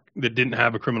black that didn't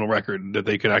have a criminal record that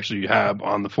they could actually have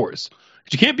on the force.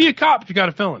 But you can't be a cop if you got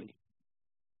a felony.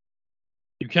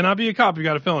 You cannot be a cop if you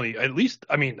got a felony. At least,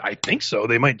 I mean, I think so.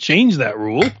 They might change that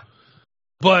rule.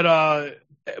 But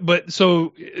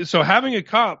so having a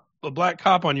black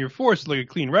cop on your force, like a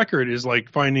clean record, is like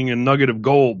finding a nugget of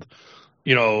gold,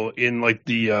 you know, in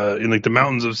the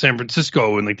mountains of San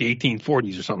Francisco in like the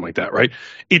 1840s or something like that, right?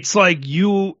 It's like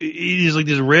it is like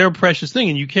this rare, precious thing,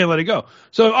 and you can't let it go.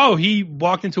 So, he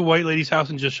walked into a white lady's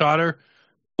house and just shot her.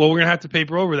 Well, we're gonna have to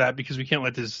paper over that because we can't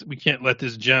let this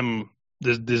gem,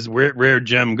 this rare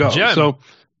gem go. Gem. So,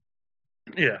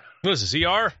 yeah. What is this,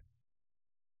 ER?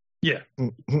 Yeah.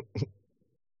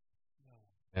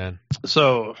 Man.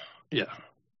 So, yeah.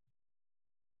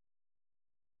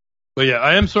 But yeah,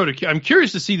 I'm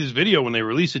curious to see this video when they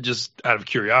release it, just out of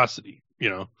curiosity.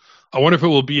 You know, I wonder if it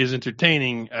will be as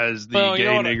entertaining as the gay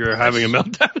nigger having a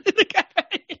meltdown in the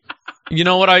cafe. You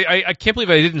know what? I can't believe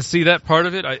I didn't see that part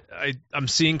of it. I'm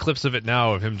seeing clips of it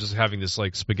now of him just having this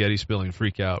like spaghetti spilling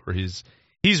freak out where he's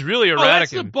really erratic.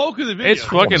 That's the bulk of the video. It's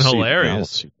fucking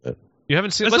hilarious. You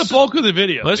haven't seen? That's the bulk of the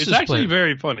video. It's actually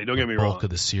very funny. Don't get me wrong. Bulk of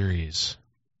the series.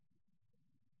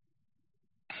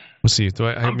 Let's see.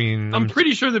 I'm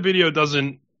pretty sure the video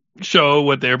doesn't show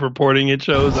what they're purporting it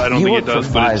shows. I don't think it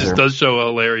does, but it just does show a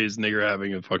hilarious nigger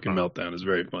having a fucking meltdown. It's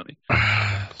very funny.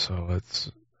 So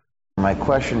it's. My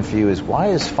question for you is, why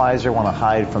does Pfizer want to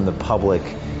hide from the public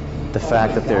the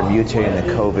fact that they're mutating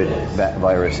the COVID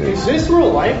viruses? Is this real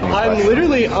life? I'm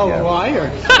literally a liar.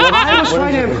 I was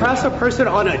trying to impress a person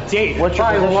on a date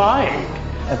by lying.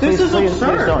 This is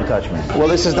absurd. Please don't touch me. Well,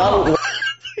 this is not...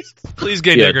 Please,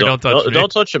 gay nigger, don't touch me.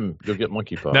 Don't touch him. You'll get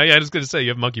monkeypox. No, yeah, I was going to say, you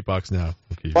have monkeypox now.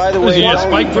 By the way,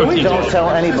 don't tell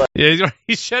anybody. Yeah,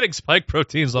 he's shedding spike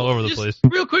proteins all over the place.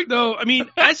 Real quick, though, I mean,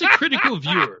 as a critical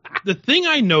viewer, the thing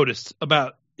I noticed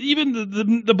about even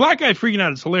the black guy freaking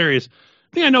out is hilarious.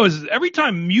 The thing I know is every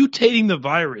time mutating the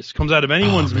virus comes out of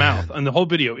anyone's mouth on the whole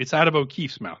video, it's out of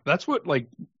O'Keefe's mouth. That's what, like,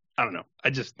 I don't know. To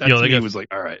me was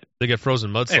like, all right. They get frozen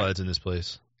mudslides in this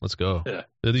place. Let's go. Yeah.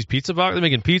 Are these pizza boxes? They're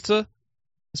making pizza?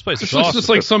 This place is It's awesome. just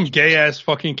like some gay-ass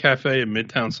fucking cafe in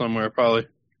Midtown somewhere, probably.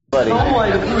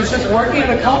 Someone who's just working in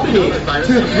a company to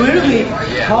literally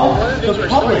help the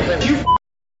public.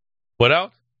 What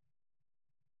out?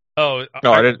 Oh,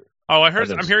 no, I didn't. Oh, I'm hearing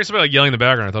somebody like yelling in the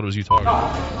background. I thought it was you talking.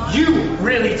 You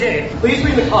really did. Please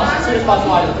bring the cops as soon as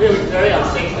possible. I'm really very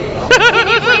unsafe.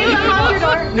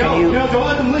 No, don't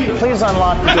let them leave. Please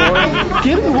unlock the door.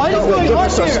 Give me what is going on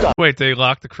here? Wait, they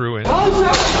locked the crew in. Please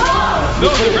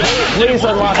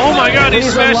unlock. Oh my God!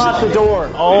 Please unlock the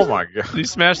door. Oh my God! Did he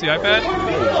smash the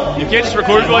iPad? You can't just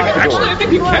record it like. Actually, I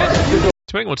think you can.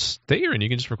 Depending on what state you're in, you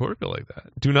can just record it like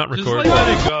that. Do not record. Just let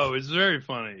it go. It's very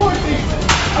funny.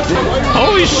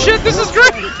 Holy shit! This is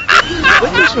great.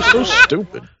 This was so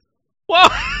stupid. Wow.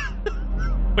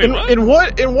 Wait, in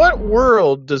what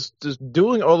world does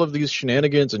doing all of these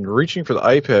shenanigans and reaching for the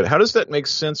iPad, how does that make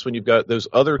sense when you've got those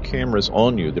other cameras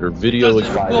on you that are videoing?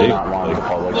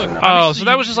 Oh, so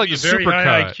that was just like a very super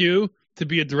high cut. IQ to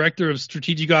be a director of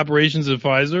strategic operations at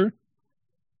Pfizer.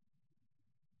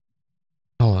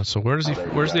 Hold on. So where's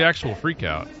the actual freak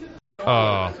out?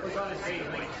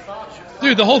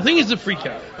 Dude, the whole thing is a freak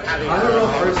out.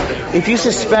 If you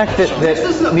suspect that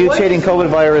mutating COVID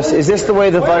virus, is this the way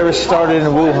the virus started in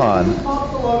Wuhan?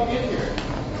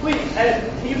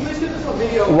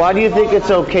 Why do you think it's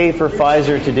okay for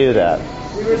Pfizer to do that?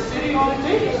 We were sitting on a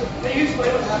date.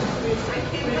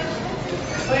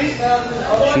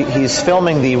 He's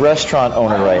filming the restaurant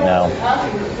owner right now.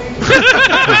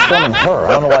 He's filming her.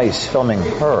 I don't know why he's filming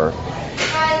her.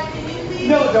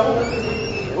 No, don't.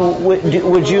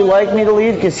 Would you like me to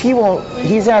leave? Because he won't.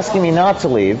 He's asking me not to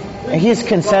leave, and he's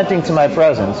consenting to my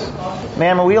presence.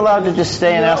 Ma'am, are we allowed to just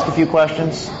stay and ask a few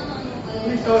questions?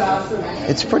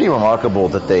 It's pretty remarkable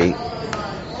that they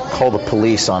call the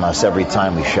police on us every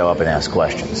time we show up and ask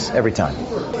questions. Every time.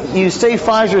 You say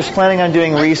Pfizer's planning on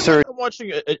doing research.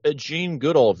 watching a Gene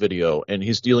Goodall video, and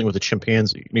he's dealing with a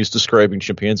chimpanzee, and he's describing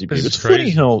chimpanzee behavior. It's funny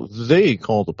how they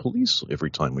call the police every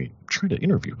time we try to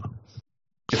interview them.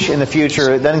 In the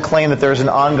future, then claim that there's an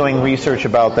ongoing research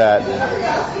about that,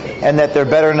 and that there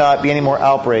better not be any more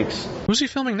outbreaks. Who's he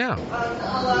filming now?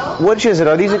 Which is it?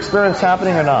 Are these experiments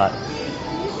happening or not?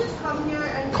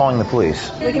 Calling the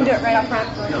police. We can do it right up front.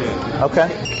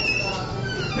 Okay.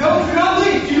 No, do not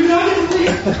leave. Do not leave.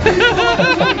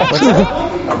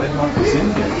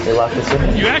 They locked us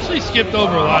in. You actually skipped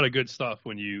over a lot of good stuff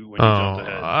when you jumped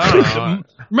ahead.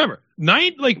 Remember,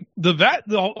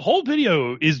 the whole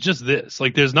video is just this.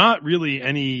 Like, there's not really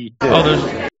any.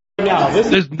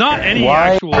 There's not any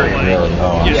actual like.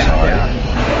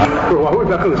 Why would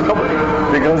that was public?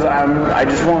 Because I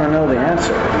just want to know the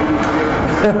answer.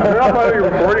 They're not probably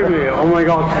recording me. Oh my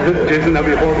god, Jason, that'd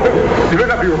be horrible. You better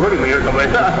not be recording me or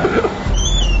something.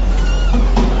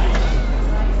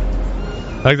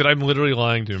 Like that, I'm literally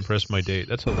lying to impress my date.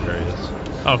 That's hilarious.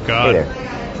 Oh god. Hey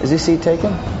there. Is this seat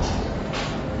taken?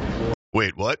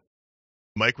 Wait, what?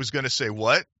 Mike was going to say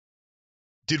what?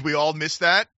 Did we all miss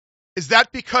that? Is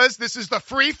that because this is the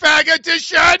free fag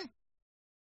edition?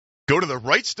 Go to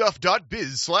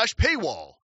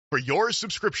therightstuff.biz/paywall for your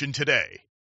subscription today.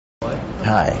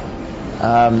 Hi.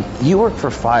 You work for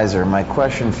Pfizer. My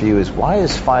question for you is, why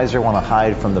does Pfizer want to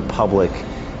hide from the public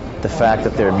the fact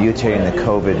that they're mutating the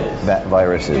COVID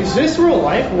viruses? Is this real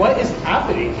life? What is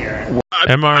happening here?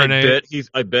 mRNA.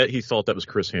 I bet he thought that was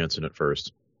Chris Hansen at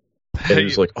first. And he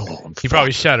was like, "Oh, he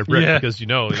probably shot a brick because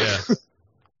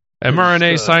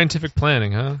mRNA scientific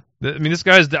planning, huh? I mean, this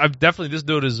guy's definitely this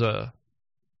dude is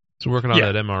working on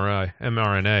that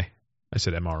mRNA. I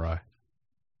said MRI.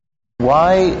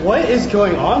 Why? What is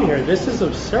going on here? This is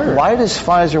absurd. Why does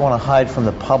Pfizer want to hide from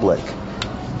the public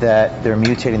that they're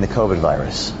mutating the COVID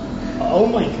virus? Oh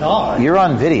my god. You're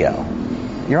on video.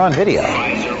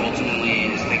 Pfizer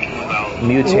ultimately is thinking about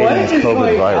mutating this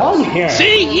COVID virus.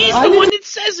 See, he's the one that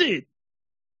says it.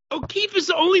 O'Keefe is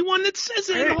the only one that says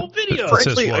it in the whole video.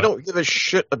 Frankly, I don't give a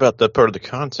shit about that part of the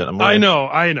content. I know.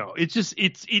 It's just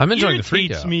I'm enjoying the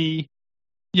freak out. Me.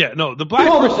 Yeah, no, the black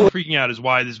person freaking out is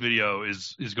why this video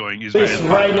is going.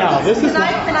 Right now. This is.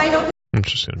 I'm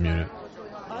just gonna mute it.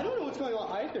 I don't know what's going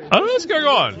on either. I don't know what's going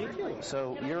on.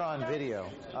 So you're on video.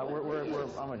 I'm a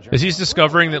journalist. Is he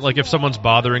discovering that, like, if someone's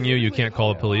bothering you, you can't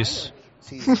call the police?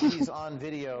 He's on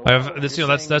video. I have this.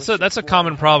 That's a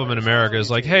common problem in America. Is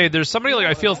like, hey, there's somebody like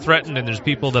I feel threatened, and there's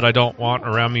people that I don't want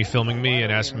around me filming me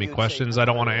and asking me questions I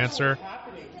don't want to answer.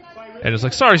 And it's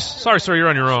like, sorry, sir, you're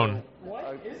on your own.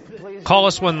 Call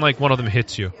us when like one of them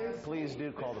hits you. Please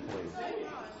do call the police.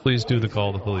 Please do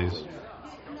call the police.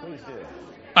 Please do.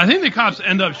 I think the cops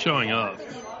end up showing up,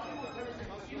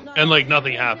 and like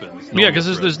nothing happens. Yeah,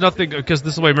 because there's nothing. Because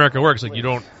this is the way America works. Like you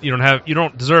don't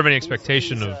deserve any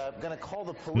expectation of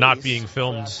not being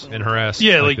filmed and harassed.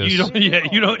 Yeah, like you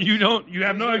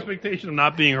have no expectation of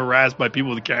not being harassed by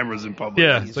people with cameras in public.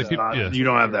 Yeah, it's like you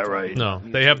don't have that right. No,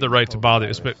 they have the right to bother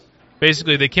us, but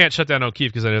basically they can't shut down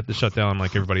O'Keefe because they have to shut down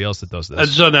like everybody else that does this.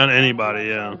 That's shut down anybody.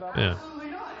 Yeah. Yeah.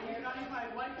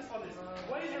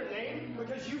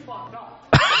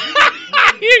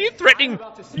 You're threatening.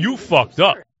 You fucked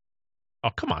up. Oh,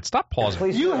 come on. Stop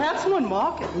pausing. You had someone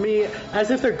mock me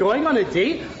as if they're going on a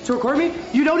date to record me.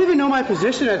 You don't even know my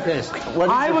position at this.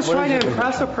 I was trying to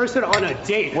impress a person on a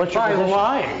date by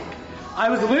lying. I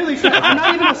was literally trying. I'm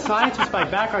not even a scientist by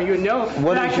background. You know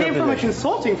that I came from a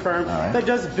consulting firm that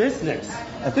does business.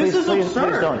 This is absurd.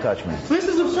 Please don't touch me. This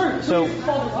is absurd. So, please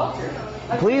call the cops here.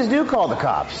 Please do call the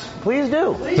cops. Please do.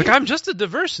 Look, I'm just a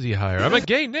diversity hire. I'm a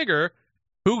gay nigger.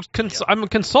 I'm a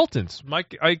consultant.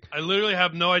 Mike, I literally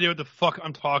have no idea what the fuck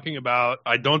I'm talking about.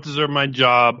 I don't deserve my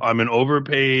job. I'm an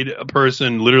overpaid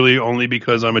person, literally only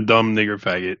because I'm a dumb nigger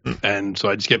faggot, and so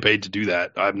I just get paid to do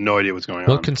that. I have no idea what's going on.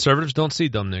 Well, conservatives don't see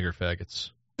dumb nigger faggots.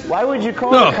 Why would you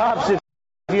call the cops if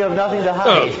you have nothing to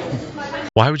hide?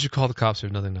 Why would you call the cops if you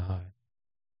have nothing to hide?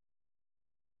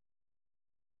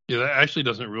 Yeah, that actually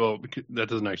that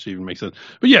doesn't actually even make sense.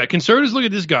 But yeah, conservatives look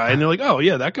at this guy and they're like, oh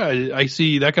yeah, that guy, I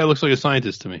see, that guy looks like a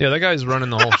scientist to me. Yeah, that guy's running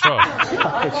the whole show.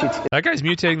 That guy's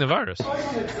mutating the virus.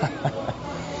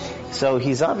 So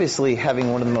he's obviously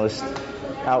having one of the most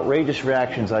outrageous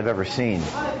reactions I've ever seen.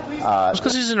 It's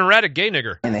because he's an erratic gay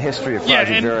nigger. In the history of yeah, Pfizer.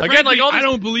 and again, like I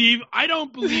don't believe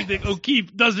that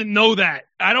O'Keefe doesn't know that.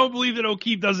 I don't believe that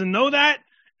O'Keefe doesn't know that.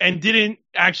 And didn't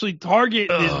actually target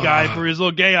this guy for his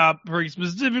little gay op for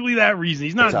specifically that reason.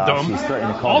 He's not dumb. He's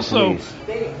threatening to call the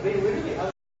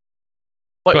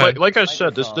police. Like I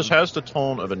said, this has the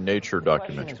tone of a nature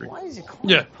documentary. Why is he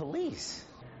calling the police?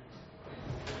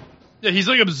 Yeah, he's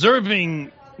like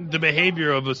observing the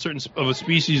behavior of a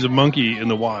species of monkey in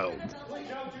the wild.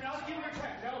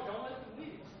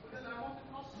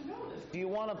 Do you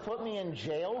want to put me in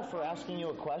jail for asking you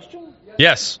a question?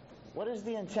 Yes. What is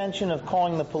the intention of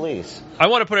calling the police? I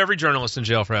want to put every journalist in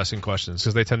jail for asking questions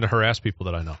because they tend to harass people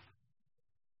that I know.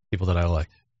 People that I like.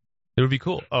 It would be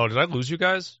cool. Oh, did I lose you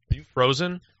guys? Are you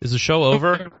frozen? Is the show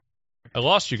over? I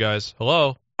lost you guys.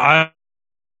 Hello? Oh,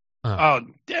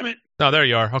 damn it. No, there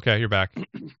you are. Okay, you're back.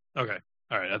 Okay.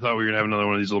 All right. I thought we were going to have another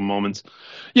one of these little moments.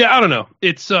 Yeah, I don't know.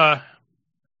 It's very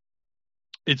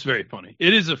funny.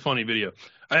 It is a funny video.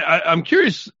 I'm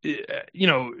curious,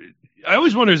 I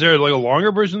always wonder, is there like a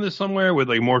longer version of this somewhere with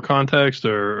like more context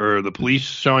or the police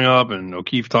showing up and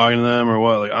O'Keefe talking to them or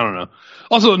what? Like, I don't know.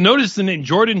 Also, notice the name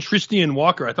Jordan Tristian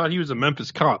Walker. I thought he was a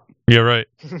Memphis cop. Yeah, right.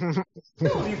 Tristian.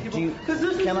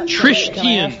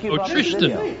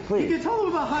 Please. You can tell them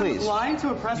about how he's lying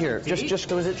to impress Here,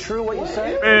 just was it true what you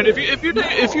said? And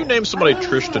if you name somebody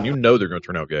Tristan, you know they're going to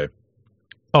turn out gay.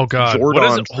 Oh God! Jordan,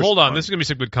 what is it? Hold on, this is gonna be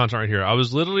some good content right here. I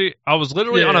was literally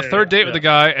on a third date with a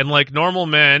guy, and like normal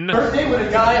men. First date with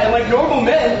a guy, and like normal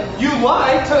men, you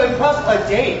lie to impress a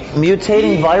date.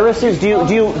 Mutating viruses?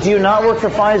 Do you not work for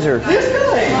Pfizer? This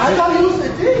guy, I thought he was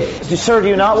a date. Sir, do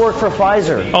you not work for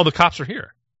Pfizer? Oh, the cops are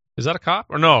here. Is that a cop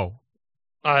or no?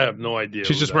 I have no idea.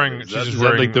 She's just wearing. Do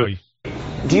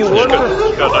you work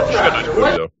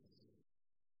for?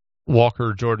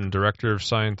 Walker Jordan, Director of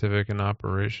Scientific and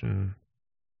Operation.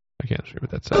 I can't see what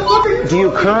that says. Do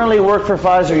you currently work for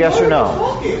Pfizer, yes or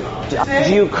no?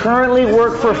 Do you currently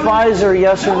work for Pfizer,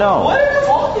 yes or no? What are you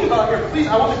talking about here? Please,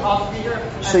 I want the cops to be here.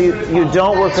 So you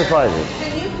don't work for Pfizer?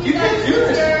 You can't do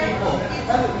this to people.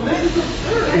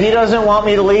 He doesn't want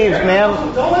me to leave,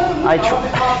 ma'am. Don't let them I want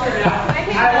the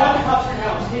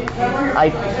cops here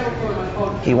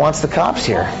now. He wants the cops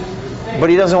here,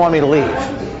 but he doesn't want me to leave.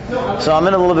 So I'm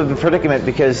in a little bit of a predicament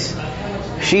because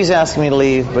she's asking me to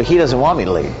leave, but he doesn't want me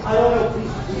to leave.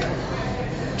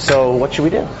 So what should we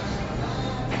do?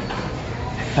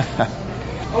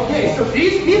 Okay, so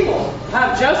these people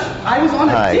have I was on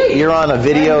a date. You're on a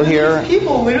video here. These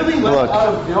people literally left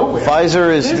out of nowhere.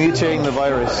 Pfizer is mutating the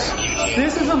virus.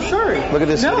 This is absurd. Look at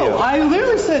this video. No, I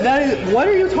literally said that. What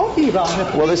are you talking about?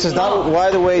 Well, this is not. By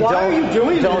the way,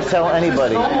 don't tell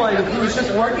anybody. Someone who's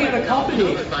just working at a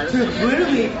company to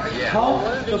literally help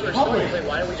the public.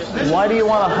 Why do you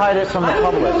want to hide it from the public?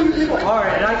 I don't know who you people are,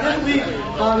 and I can't believe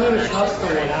I'm going to trust the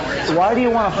way. Why do you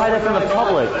want to hide it from the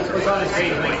public?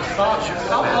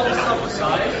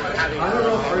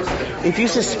 If you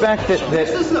suspect that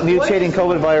mutating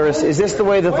COVID virus, is this the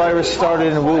way the virus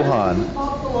started in Wuhan?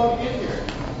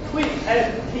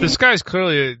 This guy's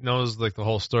clearly knows like the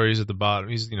whole story. He's at the bottom.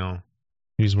 He's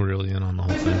really in on the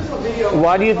whole thing.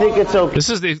 Why do you think it's okay? This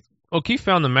is O'Keefe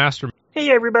found the master. Hey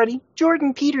everybody,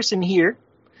 Jordan Peterson here.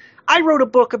 I wrote a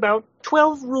book about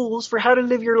 12 rules for how to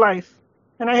live your life,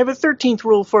 and I have a 13th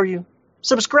rule for you.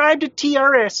 Subscribe to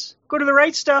TRS. Go to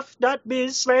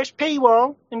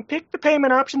therightstuff.biz/paywall and pick the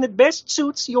payment option that best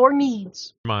suits your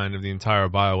needs. Mind of the entire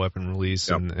bioweapon release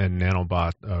and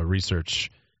nanobot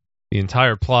research. The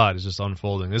entire plot is just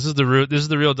unfolding. This is the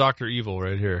real Dr. Evil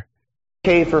right here.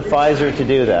 Okay for Pfizer to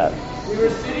do that. We were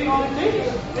sitting on a table.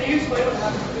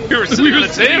 You were sitting on the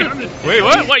table? Wait,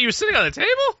 what? What? You were sitting on the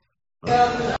table?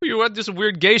 You want just some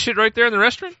weird gay shit right there in the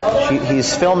restaurant?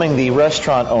 He's filming the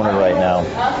restaurant owner right now.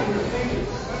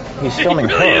 He's filming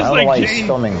her. I don't know why he's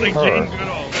filming her.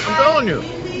 I'm telling you.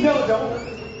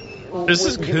 This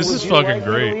is fucking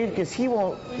great. Because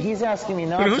he's asking me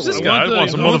not to. Who's this guy? I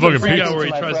want some motherfucking pizza. Where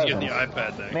he tries to get the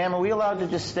iPad thing. Ma'am, are we allowed to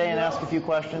just stay and ask a few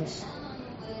questions?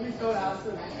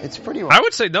 It's pretty. I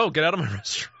would say no. Get out of my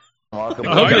restaurant.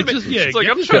 Okay, it's like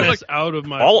I'm trying to out of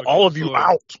my all of you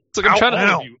out. It's like I'm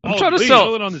trying to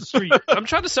sell it on the street. I'm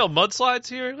trying to sell mudslides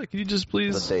here. Like, can you just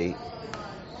please? But they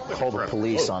call the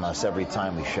police on us every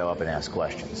time we show up and ask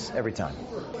questions. Every time.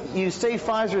 You say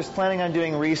Pfizer is planning on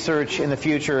doing research in the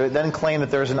future, then claim that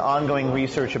there's an ongoing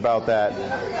research about that,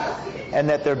 and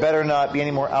that there better not be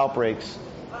any more outbreaks.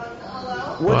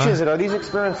 Which is it? Are these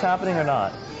experiments happening or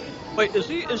not? Wait, is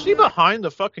he behind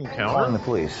the fucking counter? Behind the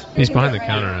police. He's behind the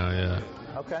counter now, yeah.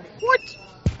 Okay. What?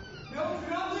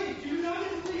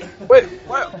 Wait,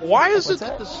 why is it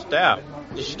that the staff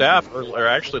are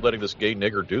actually letting this gay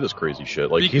nigger do this crazy shit?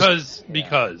 Like because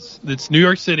it's New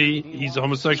York City. He's a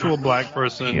homosexual black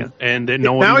person, and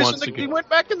no one wants to. He went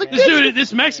back in the kitchen.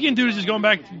 This Mexican dude is just going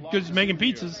back because he's making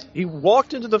pizzas. He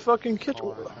walked into the fucking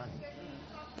kitchen.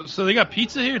 So they got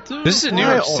pizza here too. This is in New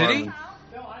York City.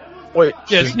 Wait,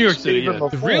 yeah, it's New York City. Yeah.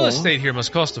 The real estate here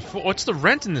must cost what's the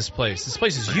rent in this place? This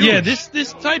place is huge. Yeah,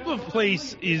 this type of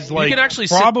place is like you can actually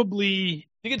probably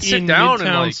You can sit down Midtown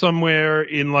and like somewhere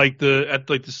in like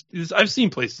I've seen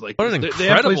places like what this. an They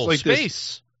have incredible places like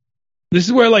space. This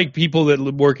is where like people that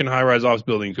work in high-rise office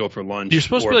buildings go for lunch. You're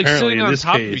supposed to or be like apparently sitting in on this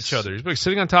top of case- each other. You're supposed to be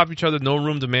sitting on top of each other, no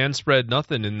room to man spread,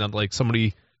 nothing, and then like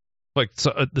somebody, like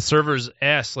the server's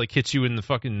ass, like hits you in the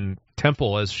fucking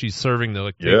temple as she's serving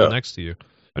the table next to you,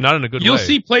 and not in a good You'll way.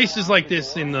 see places like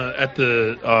this at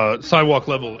the sidewalk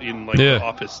level in like the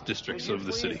office districts of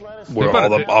the city, where all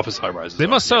the office high-rises. They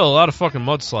must sell a lot of fucking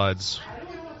mudslides.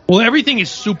 Well, everything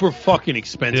is super fucking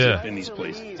expensive in these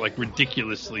places, like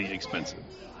ridiculously expensive.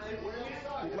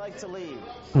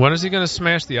 When is he going to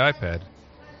smash the iPad?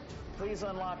 Please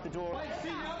unlock the door.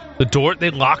 The door?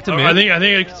 They locked him in? I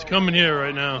think it's coming here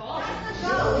right now.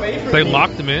 They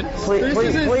locked him in?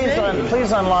 Please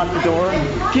unlock the door.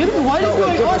 Give him what is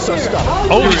going on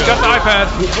here? Oh, he's got the iPad.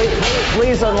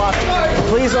 Please unlock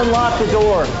the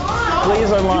door.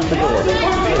 Please unlock the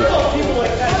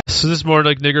door. So this is more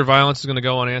like nigger violence is going to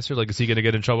go unanswered? Like, is he going to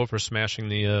get in trouble for smashing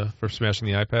the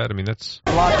iPad? I mean, that's...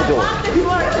 Unlock the door.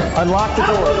 Unlock the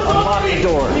door. Unlock the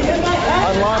door.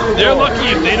 Unlock the door. They're lucky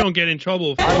if they don't get in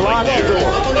trouble for like,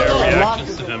 their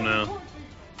reactions to him now.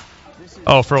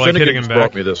 Oh, for like Finnegan hitting him just back.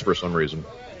 brought me this for some reason.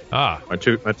 Ah. My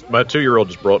 2-year-old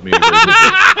just brought me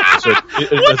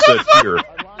it said here.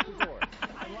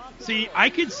 See, I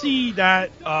could see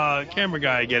that camera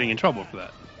guy getting in trouble for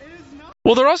that.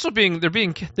 Well, they're also being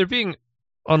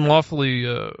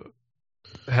unlawfully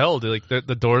held. Like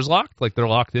the door's locked. Like they're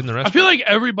locked in the restaurant. I feel like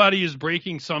everybody is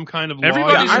breaking some kind of law.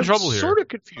 Everybody's in trouble here. I'm sort of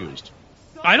confused.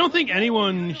 I don't think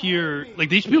anyone here, like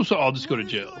these people, should all just go to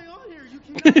jail.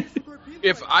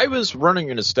 If I was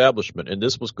running an establishment and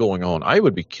this was going on, I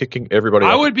would be kicking everybody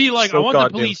out. I would be like, so I want the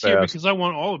goddamn police here fast. because I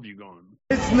want all of you gone.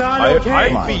 It's not okay.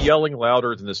 I'd be yelling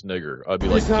louder than this nigger. I'd be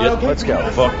like, let's go.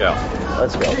 Fuck out.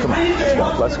 Let's go. Come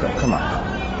on. Let's go. Come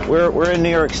on. We're in New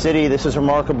York City. This is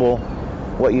remarkable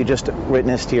what you just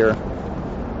witnessed here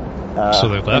So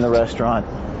they left? in the restaurant.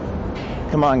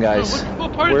 Come on, guys.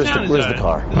 What part of town is where's that? the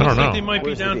car? It looks like they might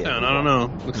be downtown. I don't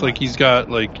know. Looks like he's got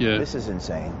like. This is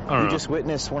insane. I don't We know. just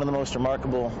witnessed one of the most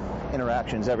remarkable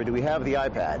interactions ever. Do we have the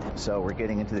iPad? So we're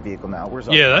getting into the vehicle now. Where's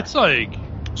our Yeah, car? that's like.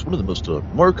 It's one of the most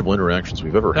remarkable interactions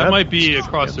we've ever had. That might be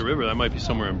across the river. That might be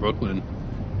somewhere in Brooklyn.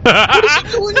 What is he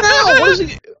doing now? What is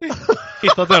he? He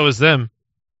thought that was them.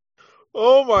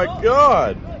 Oh my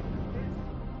god!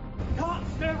 Cop,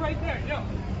 stand right there. Yo,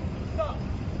 stop.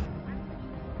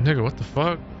 Nigga, what the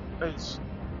fuck?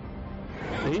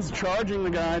 He's charging the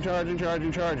guy, charging. You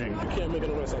can't make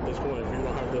an arrest at this point if you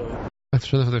don't have the... That's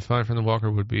sure that they find from the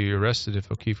walker would be arrested if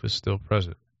O'Keefe was still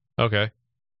present. Okay.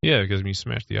 Yeah, because he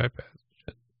smashed the iPad.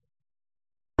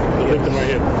 The victim right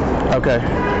here. Okay.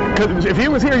 Because if he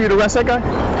was here, you'd arrest that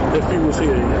guy? If he was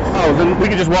here, yes. Oh, then we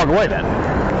could just walk away then.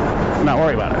 Not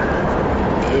worry about it.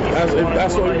 If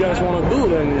that's what you guys want to do,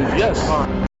 then yes.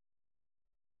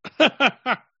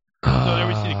 So there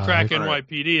we see the crack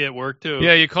NYPD at work too.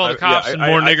 Yeah, you call the cops and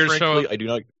more niggers frankly, show up. I do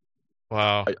not.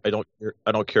 Wow. I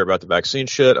don't care about the vaccine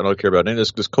shit. I don't care about any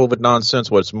of this COVID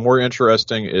nonsense. What's more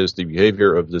interesting is the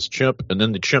behavior of this chimp, and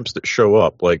then the chimps that show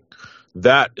up. Like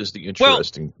that is the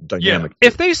interesting dynamic. Yeah.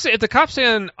 If the cops say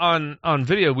on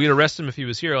video, we'd arrest him if he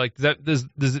was here. Like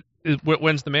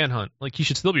when's the manhunt? Like he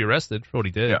should still be arrested for what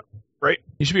he did. Yeah. Right.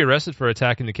 He should be arrested for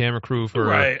attacking the camera crew for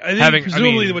Right. I think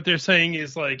presumably what they're saying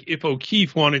is like if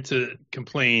O'Keefe wanted to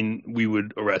complain, we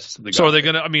would arrest the guy. So are they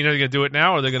gonna do it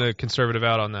now, or are they gonna conservative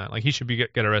out on that? Like he should be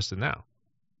get arrested now.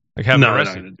 Like have him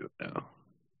arrested. They're not gonna do it now.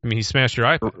 I mean, he smashed your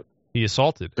iPad. He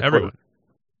assaulted everyone.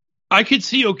 I could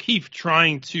see O'Keefe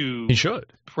trying to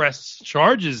press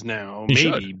charges now,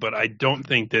 maybe, but I don't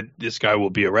think that this guy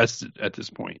will be arrested at this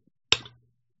point.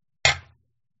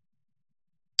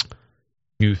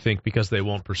 You think because they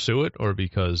won't pursue it, or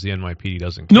because the NYPD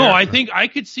doesn't care? No, I think I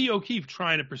could see O'Keefe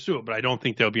trying to pursue it, but I don't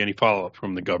think there'll be any follow-up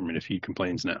from the government if he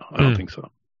complains now. I don't think so.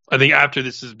 I think after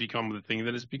this has become the thing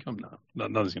that it's become now,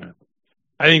 nothing's going to happen.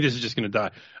 I think this is just going to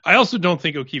die. I also don't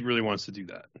think O'Keefe really wants to do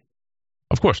that.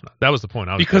 Of course not. That was the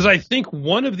point. Because I think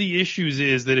one of the issues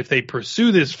is that if they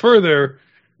pursue this further,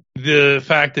 the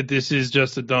fact that this is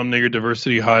just a dumb nigger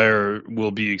diversity hire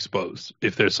will be exposed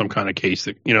if there's some kind of case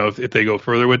that, if they go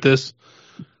further with this.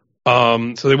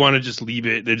 So they want to just leave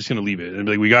it. They're just going to leave it and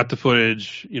be like, we got the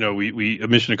footage. We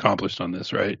mission accomplished on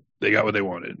this, right? They got what they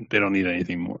wanted. They don't need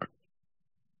anything more.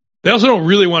 They also don't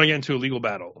really want to get into a legal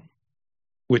battle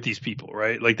with these people,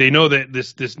 right? Like they know that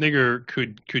this nigger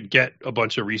could get a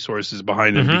bunch of resources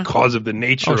behind them because of the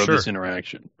nature of this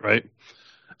interaction, right?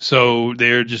 So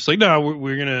they're just like, no,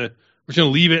 we're gonna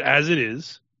leave it as it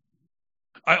is.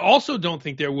 I also don't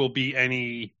think there will be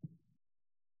any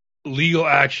legal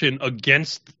action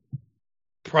against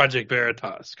Project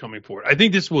Veritas coming forward. I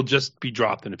think this will just be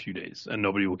dropped in a few days, and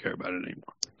nobody will care about it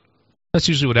anymore. That's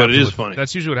usually what happens. But it is funny.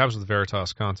 That's usually what happens with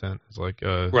Veritas content. It's like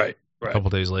right. A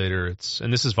couple days later,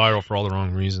 and this is viral for all the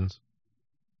wrong reasons.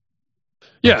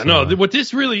 Yeah, what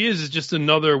this really is just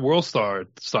another World Star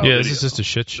style. Yeah, video. this is just a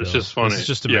shit show. It's just funny. This is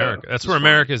just America. That's where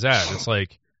America's at. It's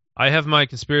like I have my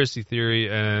conspiracy theory,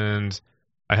 and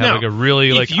I have like a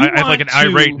really I have like an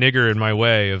irate nigger in my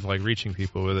way of like reaching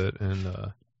people with it.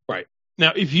 And right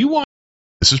now, if you want,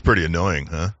 this is pretty annoying,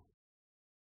 huh?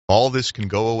 All this can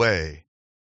go away.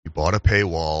 You bought a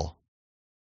paywall.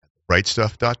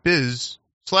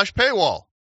 Rightstuff.biz/paywall.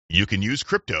 You can use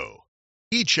crypto,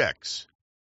 e-checks,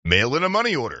 mail in a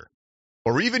money order,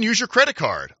 or even use your credit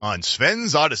card on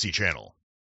Sven's Odyssey channel.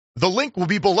 The link will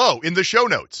be below in the show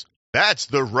notes. That's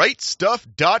the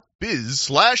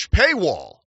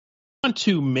rightstuff.biz/paywall. I want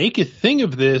to make a thing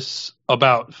of this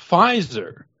about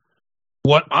Pfizer.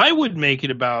 What I would make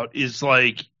it about is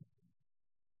like,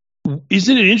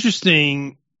 isn't it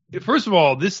interesting? First of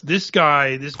all, this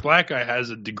black guy has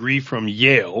a degree from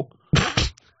Yale,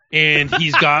 and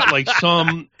he's got like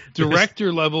some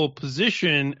director level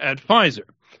position at Pfizer.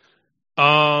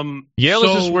 Yale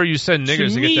is just where you send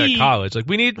niggers to get that college. Like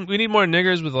we need more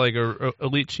niggers with like a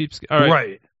elite cheap. All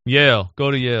right. Yale,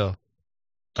 go to Yale.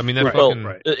 I mean,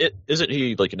 isn't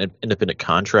he like an independent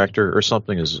contractor or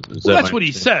something? That's what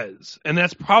he says, and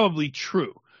that's probably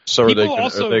true. So are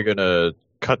they going to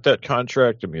cut that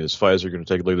contract? I mean, is Pfizer going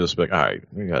to take a look at this? Like, all right,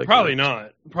 we got probably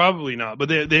not. But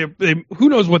they who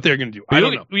knows what they're going to do? I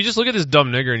don't know. We just look at this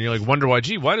dumb nigger and you're like, wonder why?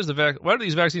 Gee, why do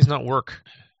these vaccines not work?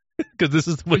 Because this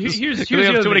is what here's we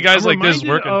have too many guys like this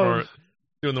working for it,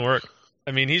 doing the work.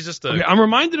 I mean, he's just I'm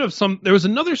reminded of there was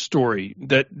another story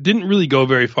that didn't really go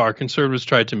very far. Conservatives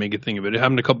tried to make a thing of it. It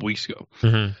happened a couple weeks ago.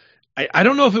 Mm-hmm. I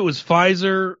don't know if it was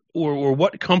Pfizer or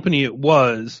what company it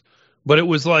was, but it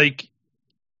was like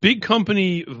big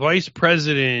company vice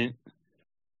president.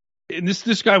 And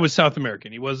this guy was South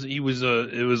American. It was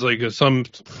like some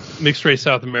mixed race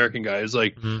South American guy. It was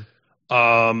like,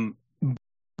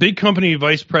 big company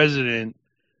vice president,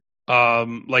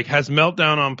 like has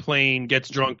meltdown on plane, gets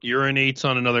drunk, urinates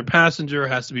on another passenger,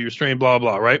 has to be restrained, blah,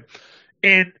 blah, right?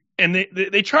 And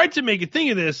they tried to make a thing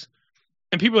of this,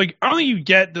 and people are like, I don't think you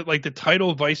get that, like, the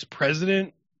title vice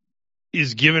president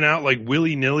is given out, like,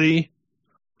 willy-nilly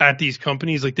at these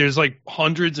companies. Like, there's, like,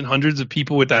 hundreds and hundreds of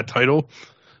people with that title,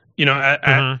 you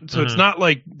know, so it's not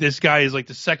like this guy is, like,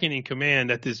 the second in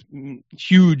command at this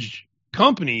huge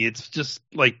company. It's just,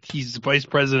 like, he's vice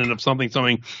president of something.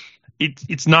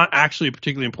 It's not actually a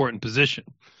particularly important position.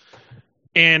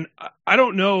 And I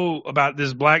don't know about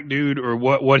this black dude or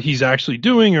what he's actually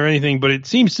doing or anything, but it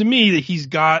seems to me that he's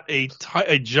got a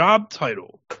job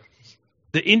title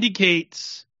that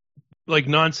indicates like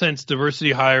nonsense,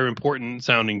 diversity, hire, important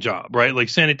sounding job, right? Like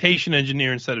sanitation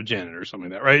engineer instead of janitor or something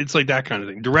like that, right? It's like that kind of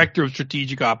thing. Director of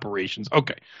strategic operations.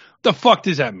 Okay. What the fuck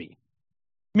does that mean?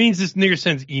 It means this nigger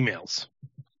sends emails.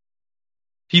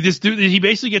 He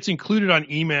basically gets included on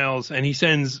emails, and he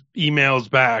sends emails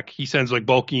back. He sends like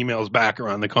bulk emails back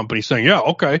around the company saying, "Yeah,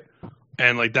 okay,"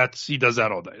 and like he does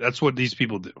that all day. That's what these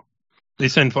people do. They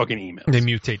send fucking emails. They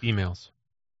mutate emails.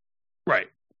 Right.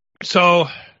 So,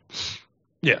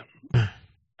 yeah,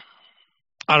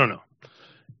 I don't know.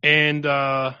 And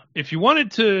if you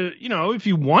wanted to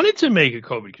make a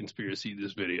COVID conspiracy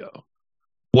this video,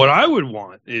 what I would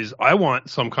want is I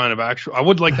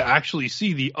would like to actually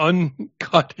see the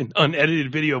uncut and unedited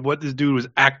video of what this dude was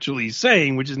actually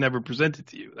saying, which is never presented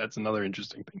to you. That's another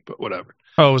interesting thing, but whatever.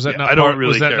 Oh, was that not? I don't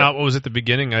really care. Was that not what was at the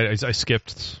beginning? I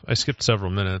skipped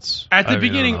several minutes. At the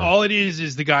beginning, all it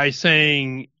is the guy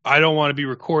saying, "I don't want to be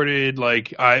recorded."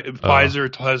 Like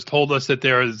Pfizer has told us that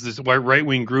there is this right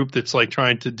wing group that's like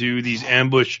trying to do these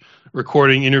ambush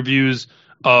recording interviews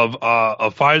of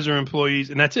Pfizer employees,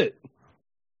 and that's it.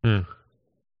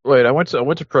 Wait, I went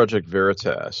to Project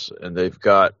Veritas, and they've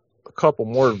got a couple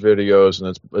more videos,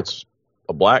 and it's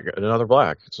another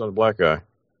black. It's not a black guy.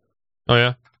 Oh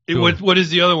yeah. What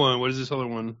is the other one? What is this other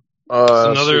one?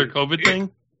 Another COVID thing?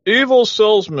 Evil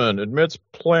salesman admits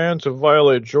plan to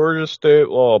violate Georgia state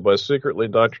law by secretly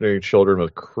indoctrinating children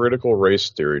with critical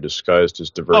race theory disguised as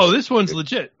diversity. Oh, this one's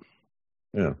legit.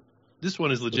 Yeah. This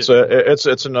one is legit.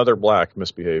 It's another black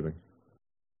misbehaving.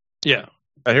 Yeah.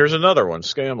 And here's another one.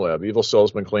 Scam Lab. Evil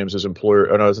salesman claims his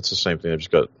employer... Oh, no, it's the same thing.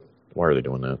 Why are they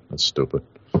doing that? That's stupid.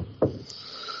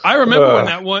 I remember when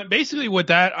that one... Basically, what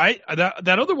that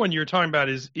other one you're talking about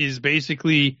is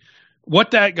basically...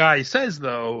 What that guy says,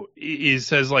 though,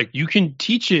 says, like, you can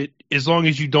teach it as long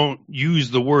as you don't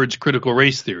use the words critical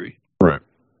race theory. Right.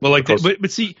 Well, like... But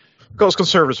see... Because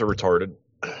conservatives are retarded.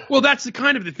 Well, that's the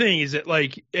kind of the thing is that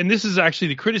like, and this is actually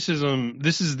the criticism.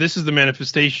 This is the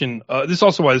manifestation. This is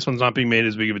also why this one's not being made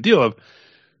as big of a deal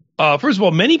of. First of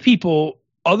all, many people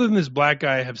other than this black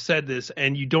guy have said this,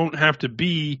 and you don't have to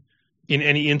be in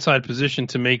any inside position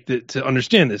to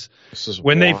understand this.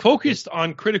 When they focused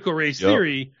on critical race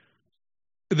theory,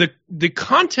 the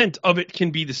content of it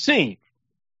can be the same.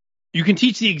 You can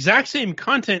teach the exact same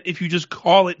content if you just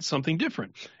call it something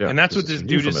different. Yeah, and that's what this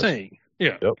dude is saying.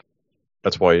 Yeah. Yep.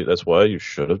 That's why you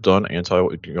should have done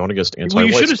going against anti-white. Well,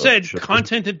 you should have said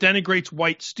content that denigrates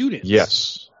white students.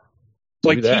 Yes.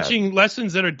 Like teaching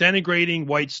lessons that are denigrating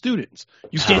white students.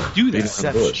 You can't do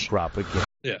that.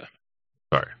 Yeah.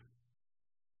 Sorry.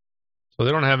 So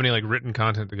they don't have any like written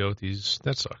content to go with these.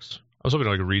 That sucks. I was hoping to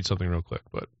like read something real quick,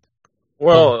 but.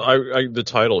 Well, the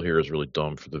title here is really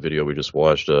dumb for the video we just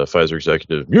watched. Pfizer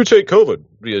executive, mutate COVID,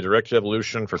 be a direct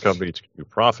evolution for companies to be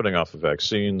profiting off of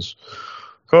vaccines.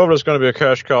 COVID is going to be a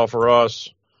cash cow for us.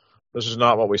 This is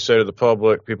not what we say to the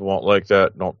public. People won't like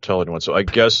that. Don't tell anyone. So I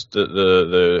guess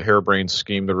the harebrained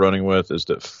scheme they're running with is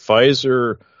that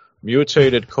Pfizer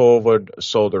mutated COVID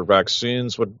so their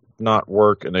vaccines would not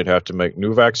work and they'd have to make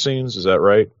new vaccines. Is that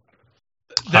right?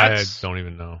 I don't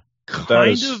even know.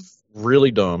 Kind of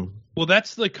really dumb. Well,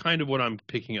 that's like kind of what I'm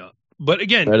picking up. But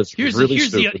again, here's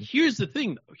the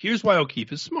thing. Here's why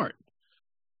O'Keefe is smart.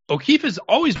 O'Keefe has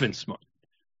always been smart.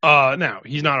 Now,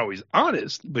 he's not always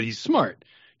honest, but he's smart.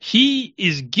 He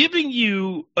is giving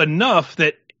you enough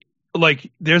that,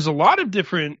 like, there's a lot of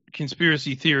different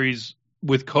conspiracy theories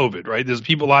with COVID, right?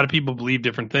 A lot of people believe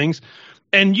different things.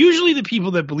 And usually the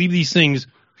people that believe these things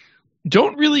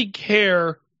don't really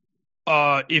care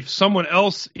if someone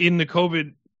else in the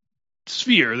COVID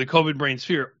sphere, the COVID brain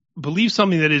sphere, believes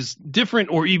something that is different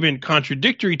or even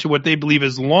contradictory to what they believe,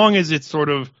 as long as it's sort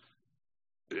of,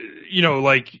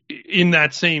 like in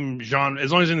that same genre,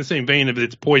 as long as in the same vein of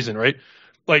it's poison, right?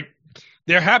 Like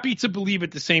they're happy to believe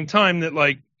at the same time that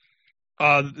like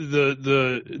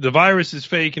the virus is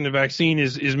fake and the vaccine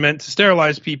is meant to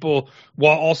sterilize people,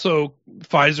 while also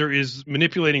Pfizer is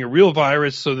manipulating a real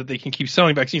virus so that they can keep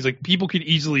selling vaccines. Like people could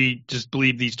easily just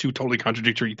believe these two totally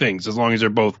contradictory things as long as they're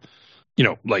both,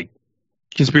 like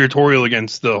conspiratorial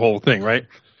against the whole thing, right?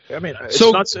 I mean, it's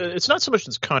not so much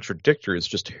it's contradictory; it's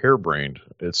just harebrained.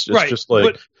 It's just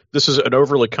like this is an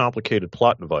overly complicated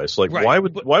plot device. Like, why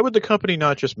would the company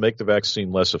not just make the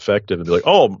vaccine less effective and be like,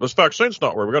 "Oh, this vaccine's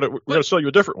not working. We're going to sell you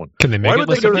a different one"? Can they make why it would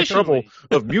less they go to the trouble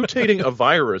of mutating a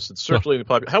virus that's circulating in the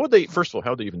population? How would they? First of all, how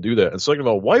would they even do that? And second of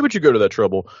all, why would you go to that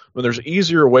trouble when there's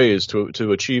easier ways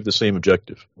to achieve the same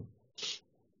objective?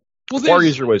 Well, far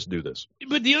easier ways to do this.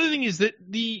 But the other thing is that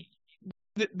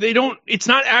they don't. It's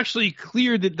not actually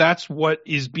clear that that's what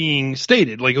is being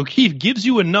stated. Like O'Keefe gives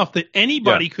you enough that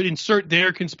anybody could insert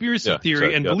their conspiracy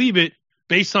theory and believe it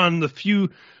based on the few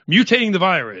mutating the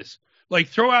virus. Like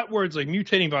throw out words like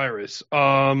mutating virus,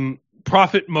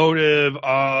 profit motive,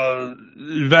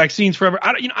 vaccines forever.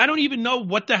 I don't even know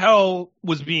what the hell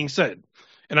was being said,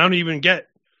 and I don't even get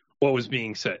what was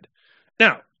being said.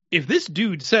 Now, if this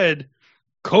dude said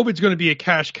COVID's going to be a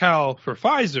cash cow for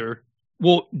Pfizer.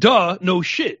 Well, duh, no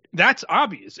shit. That's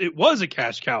obvious. It was a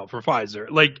cash cow for Pfizer.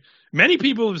 Like, many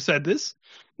people have said this.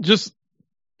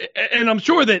 And I'm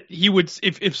sure that he would,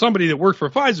 if somebody that worked for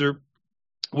Pfizer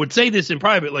would say this in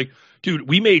private, like, dude,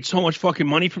 we made so much fucking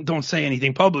money from, don't say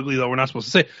anything publicly, though, we're not supposed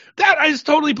to say. That is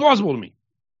totally plausible to me.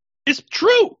 It's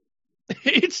true.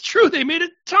 It's true. They made a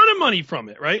ton of money from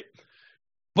it, right?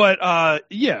 But,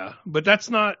 but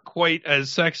that's not quite as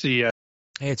sexy as.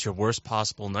 Hey, it's your worst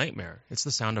possible nightmare. It's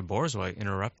the sound of Borzoi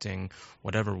interrupting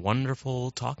whatever wonderful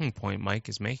talking point Mike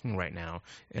is making right now,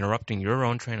 interrupting your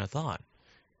own train of thought.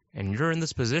 And you're in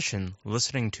this position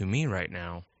listening to me right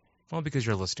now, well, because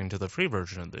you're listening to the free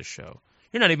version of this show.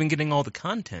 You're not even getting all the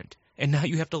content, and now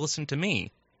you have to listen to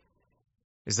me.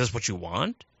 Is this what you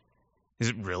want? Is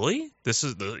it really?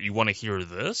 You want to hear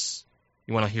this?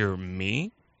 You want to hear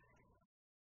me?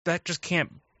 That just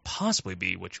can't possibly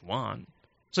be what you want.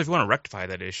 So if you want to rectify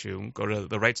that issue, go to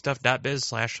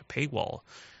therightstuff.biz/paywall.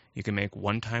 You can make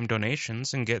one-time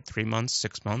donations and get 3 months,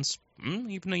 6 months,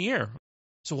 even a year.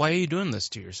 So why are you doing this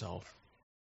to yourself?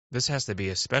 This has to be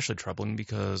especially troubling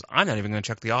because I'm not even going to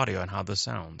check the audio on how this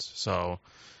sounds. So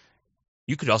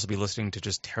you could also be listening to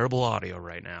just terrible audio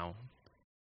right now.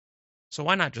 So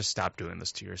why not just stop doing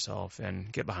this to yourself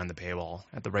and get behind the paywall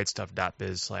at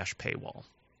therightstuff.biz/paywall?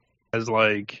 As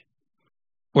like,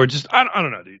 or just, I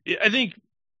don't know, dude. I think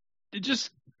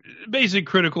just basic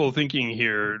critical thinking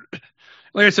here.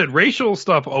 Like I said, racial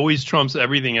stuff always trumps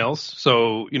everything else.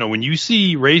 So, when you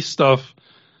see race stuff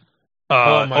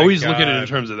Always God. look at it in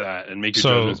terms of that and make your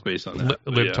judgments based on that.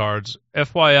 Libtards.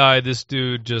 FYI, this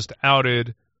dude just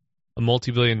outed a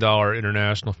multi-billion-dollar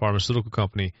international pharmaceutical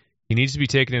company. He needs to be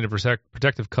taken into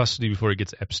protective custody before he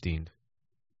gets Epsteined.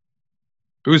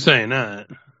 Who's saying that?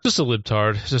 Just a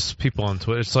libtard. Just people on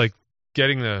Twitter. It's like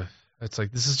it's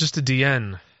like, this is just a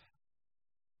DN.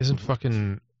 Isn't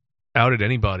fucking outed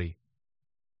anybody.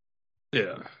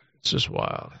 Yeah. It's just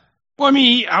wild. Well, I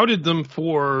mean, he outed them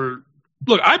for...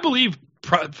 Look, I believe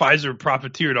Pfizer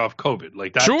profiteered off COVID.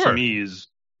 Like, that to me is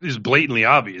blatantly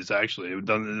obvious, actually.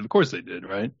 Of course they did,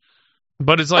 right?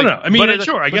 But it's like... I mean,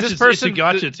 sure, I guess it's a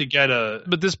gotcha to get a...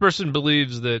 But this person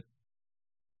believes that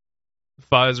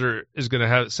Pfizer is going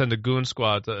to send a goon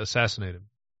squad to assassinate him.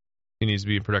 He needs to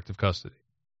be in protective custody.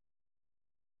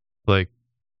 Like...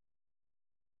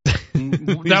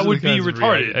 that would be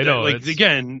retarded. I know. Like,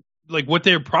 again, like what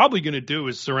they're probably going to do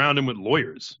is surround him with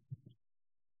lawyers.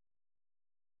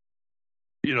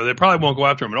 You know, they probably won't go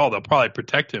after him at all. They'll probably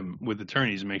protect him with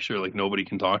attorneys and make sure like nobody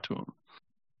can talk to him.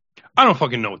 I don't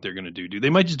fucking know what they're going to do, dude. They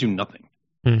might just do nothing.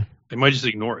 They might just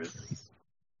ignore it.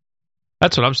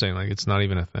 That's what I'm saying. Like, it's not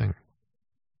even a thing.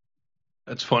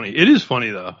 That's funny. It is funny,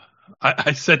 though.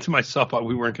 I said to myself,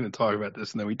 we weren't going to talk about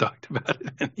this, and then we talked about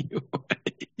it anyway.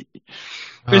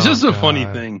 It's just a funny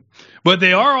thing. But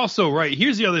they are also right.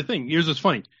 Here's the other thing. Here's what's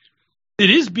funny. It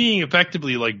is being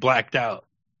effectively, like, blacked out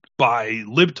by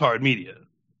libtard media.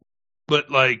 But,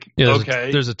 like,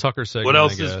 okay. There's a Tucker segment, what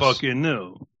else is fucking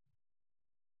new?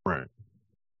 Right.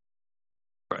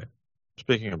 Right.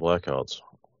 Speaking of blackouts,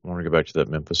 I want to go back to that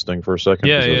Memphis thing for a second.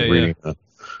 Yeah, I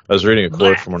was reading a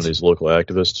quote from one of these local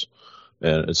activists,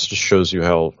 and it just shows you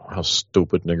how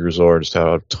stupid niggers are, just how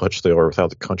out of touch they are with how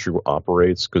the country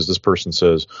operates. Because this person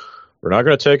says, we're not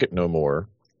going to take it no more.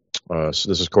 So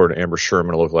this is according to Amber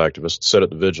Sherman, a local activist, said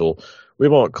at the vigil, we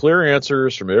want clear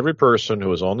answers from every person who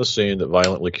was on the scene that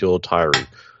violently killed Tyree.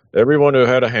 Everyone who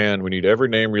had a hand, we need every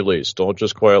name released. Don't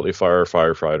just quietly fire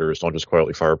firefighters. Don't just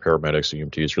quietly fire paramedics,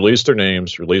 EMTs. Release their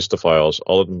names. Release the files.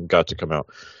 All of them got to come out.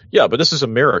 Yeah, but this is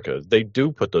America. They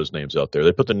do put those names out there.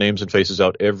 They put the names and faces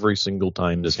out every single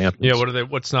time this happens. Yeah,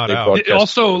 what's not out?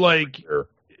 Also, like,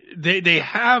 they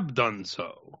have done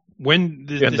so.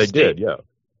 They did, yeah.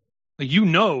 Like, you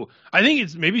know, I think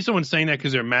it's maybe someone's saying that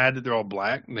because they're mad that they're all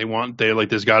black and they're like,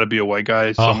 there's got to be a white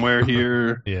guy somewhere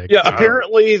here. Yeah,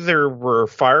 apparently there were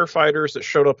firefighters that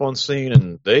showed up on scene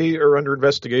and they are under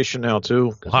investigation now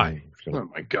too. Why? Oh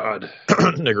my God.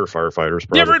 Nigger firefighters,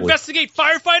 probably. You ever investigate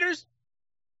firefighters?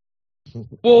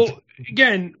 Well,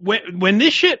 again, when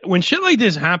shit like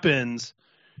this happens,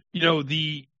 you know,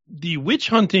 the witch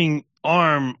hunting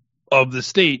arm of the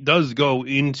state does go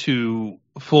into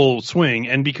full swing,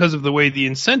 and because of the way the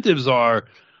incentives are,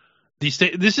 this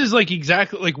is like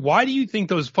exactly like, why do you think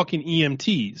those fucking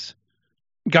EMTs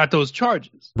got those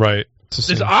charges? Right.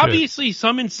 There's obviously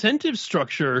some incentive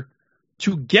structure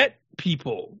to get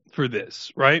people for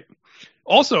this, right?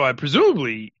 Also,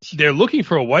 presumably they're looking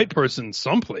for a white person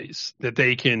someplace that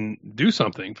they can do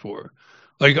something for.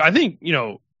 Like, I think, you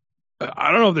know,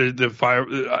 I don't know if the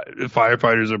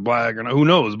firefighters are black or not, who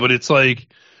knows, but it's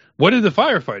like, what did the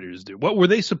firefighters do? What were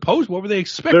they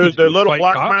expected? They let a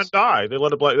black man die. They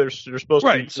let a black. They're supposed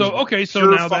to. So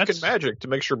now that's magic to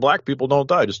make sure black people don't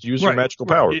die. Just use your magical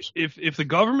powers. If the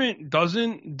government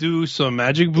doesn't do some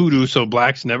magic voodoo so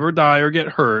blacks never die or get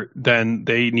hurt, then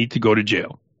they need to go to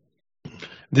jail.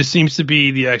 This seems to be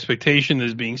the expectation that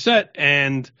is being set,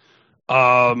 and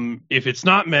if it's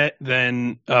not met,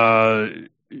 then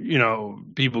you know,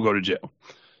 people go to jail.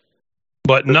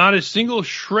 But not a single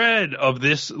shred of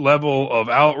this level of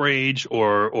outrage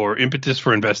or impetus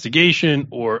for investigation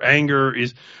or anger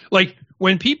is like,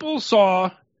 when people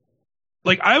saw,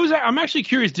 like, I'm actually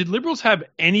curious, did liberals have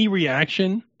any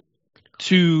reaction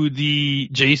to the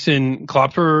Jason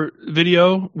Klopfer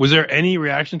video? Was there any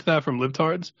reaction to that from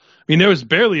libtards? I mean, there was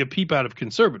barely a peep out of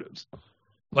conservatives.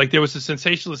 Like, there was a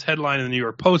sensationalist headline in the New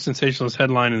York Post, sensationalist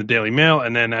headline in the Daily Mail,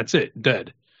 and then that's it,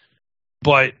 dead.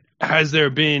 But has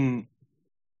there been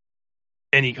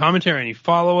any commentary, any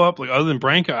follow-up? Like, other than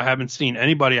Branca, I haven't seen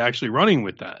anybody actually running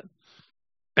with that.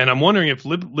 And I'm wondering if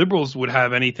liberals would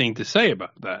have anything to say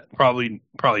about that. Probably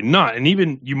not. And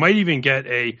even you might even get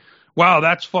a, wow,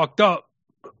 that's fucked up.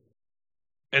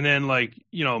 And then, like,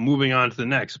 you know, moving on to the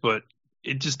next. But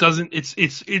it just doesn't,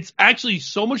 it's actually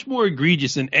so much more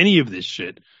egregious than any of this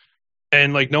shit.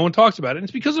 And, like, no one talks about it. And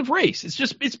it's because of race.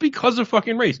 It's because of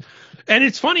fucking race. And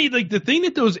it's funny, like, the thing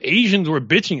that those Asians were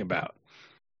bitching about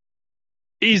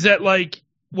is that, like,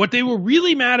 what they were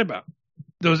really mad about,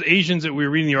 those Asians that we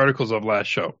were reading the articles of last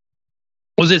show,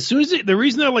 was as soon as the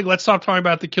reason they're like, let's stop talking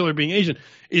about the killer being Asian,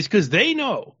 is because they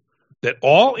know that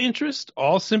all interest,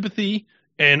 all sympathy,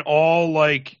 and all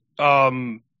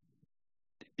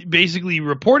basically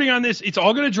reporting on this, it's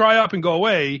all going to dry up and go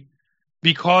away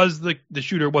because the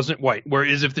shooter wasn't white.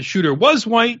 Whereas if the shooter was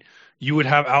white, you would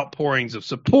have outpourings of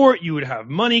support. You would have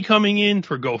money coming in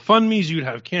for GoFundMes. You'd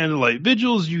have candlelight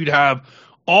vigils. You'd have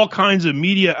all kinds of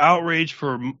media outrage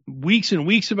for weeks and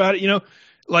weeks about it.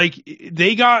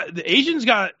 The Asians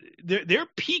got their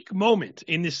peak moment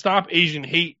in this Stop Asian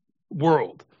Hate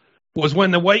world was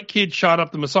when the white kid shot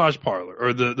up the massage parlor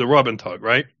or the rub and tug,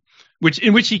 right?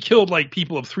 In which he killed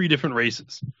people of 3 different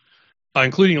races,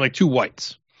 including 2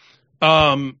 whites.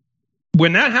 When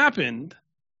that happened,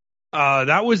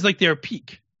 that was their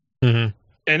peak. Mm-hmm.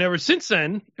 And ever since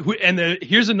then,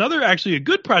 here's another actually a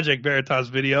good Project Veritas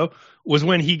video, was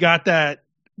when he got that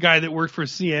guy that worked for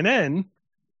CNN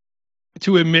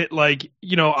to admit, I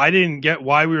didn't get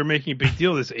why we were making a big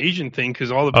deal of this Asian thing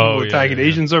because all the people attacking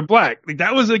Asians are black.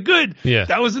 That was a good,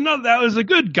 that was a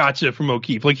good gotcha from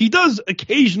O'Keefe. He does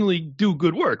occasionally do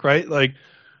good work, right?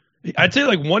 I'd say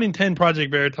 1 in 10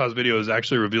 Project Veritas videos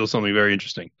actually reveal something very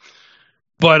interesting.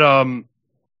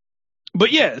 But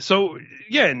yeah, so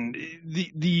again,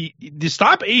 the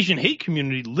Stop Asian Hate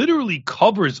community literally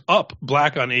covers up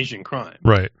black on Asian crime.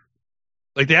 Right.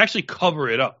 They actually cover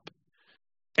it up.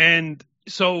 And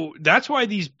so that's why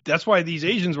these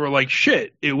Asians were like,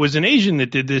 shit, it was an Asian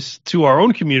that did this to our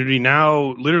own community.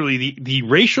 Now, literally, the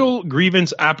racial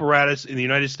grievance apparatus in the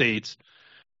United States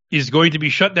is going to be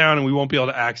shut down and we won't be able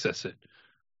to access it.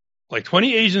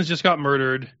 20 Asians just got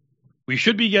murdered. We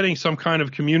should be getting some kind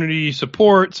of community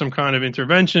support, some kind of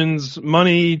interventions,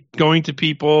 money going to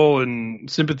people and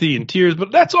sympathy and tears.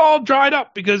 But that's all dried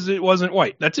up because it wasn't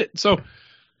white. That's it. So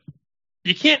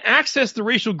you can't access the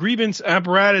racial grievance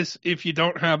apparatus if you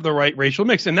don't have the right racial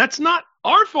mix. And that's not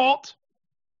our fault.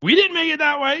 We didn't make it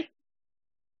that way.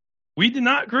 We did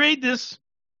not create this.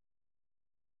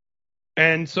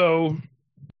 And so,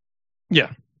 yeah.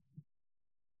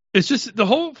 It's just the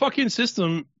whole fucking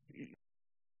system,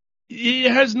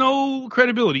 it has no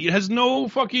credibility. It has no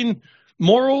fucking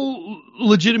moral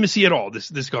legitimacy at all,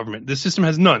 this government. This system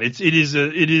has none. It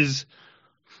is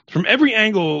from every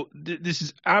angle, this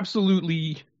is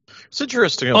absolutely it's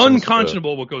interesting.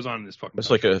 Unconscionable what goes on in this fucking It's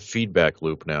like a feedback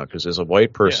loop now, because as a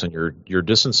white person, you're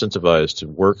disincentivized to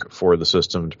work for the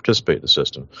system, to participate in the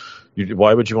system.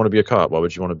 Why would you want to be a cop? Why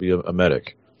would you want to be a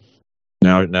medic?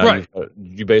 Now right.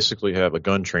 You basically have a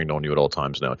gun trained on you at all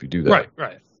times now if you do that.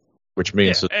 Right. Which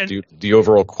means that the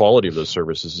overall quality of those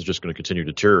services is just going to continue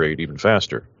to deteriorate even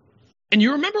faster. And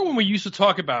you remember when we used to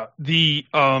talk about the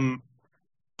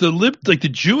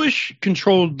Jewish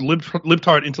controlled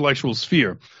libtard intellectual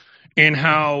sphere, and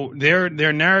how their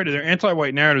narrative, their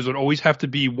anti-white narratives would always have to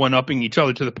be one-upping each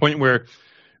other to the point where,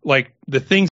 the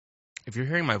things. If you're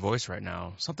hearing my voice right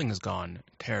now, something has gone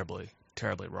terribly,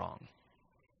 terribly wrong.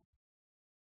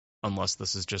 Unless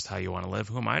this is just how you want to live,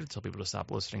 who am I to tell people to stop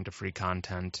listening to free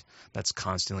content that's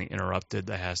constantly interrupted,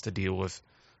 that has to deal with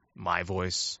my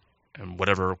voice and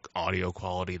whatever audio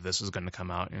quality this is going to come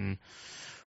out in?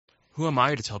 Who am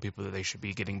I to tell people that they should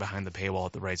be getting behind the paywall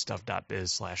at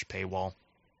therightstuff.biz/paywall?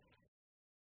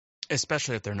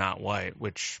 Especially if they're not white,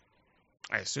 which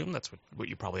I assume that's what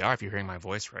you probably are if you're hearing my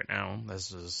voice right now. That's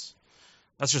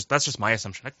just my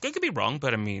assumption. I could be wrong,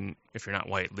 but I mean, if you're not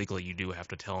white, legally you do have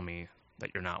to tell me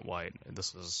that you're not white.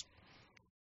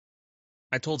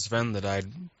 I told Sven that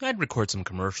I'd record some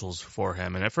commercials for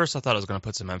him, and at first I thought I was going to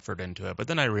put some effort into it, but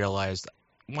then I realized,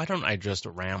 why don't I just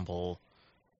ramble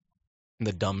in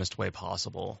the dumbest way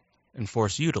possible and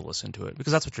force you to listen to it?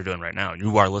 Because that's what you're doing right now.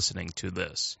 You are listening to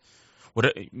this.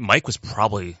 Mike was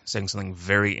probably saying something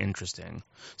very interesting,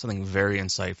 something very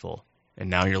insightful,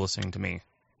 and now you're listening to me.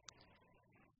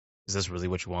 Is this really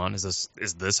what you want? Is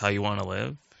this how you want to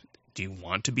live? Do you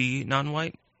want to be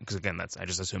non-white? Because again, I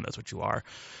just assume that's what you are.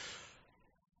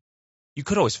 You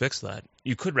could always fix that.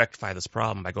 You could rectify this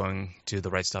problem by going to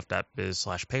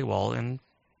therightstuff.biz/paywall and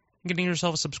getting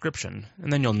yourself a subscription,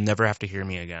 and then you'll never have to hear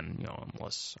me again,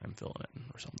 unless I'm filling it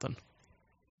or something.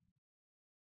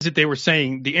 That they were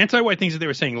saying, the anti-white things that they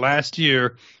were saying last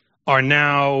year are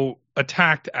now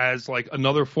attacked as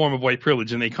another form of white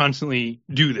privilege, and they constantly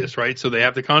do this, right? So they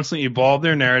have to constantly evolve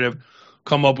their narrative,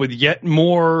 come up with yet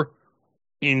more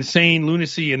insane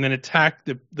lunacy, and then attack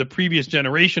the previous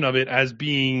generation of it as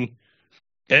being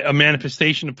a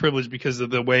manifestation of privilege because of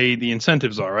the way the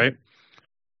incentives are, right?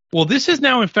 Well, this has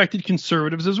now infected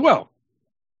conservatives as well.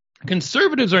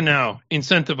 Conservatives are now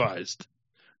incentivized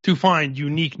to find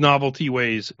unique novelty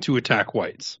ways to attack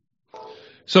whites.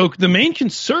 So the main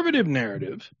conservative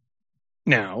narrative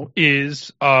now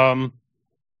is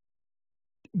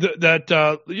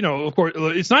of course,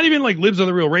 it's not even like libs are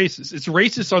the real racists. It's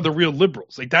racists are the real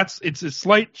liberals. Like it's a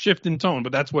slight shift in tone,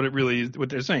 but that's what it really is, what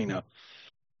they're saying now.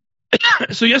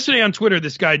 So yesterday on Twitter,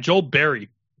 this guy, Joel Berry,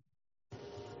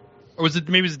 or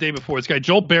maybe it was the day before, this guy,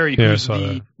 Joel Berry, who's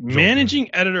the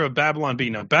managing editor of Babylon Bee.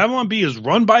 Now, Babylon Bee is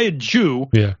run by a Jew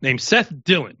named Seth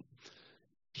Dillon.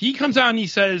 He comes out and he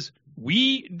says,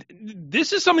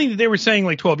 this is something that they were saying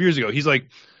like 12 years ago. He's like,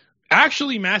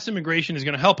 actually, mass immigration is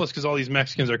going to help us because all these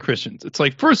Mexicans are Christians. It's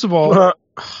like, first of all,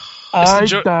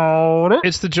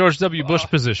 it's the George W. Bush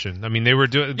position. I mean, they were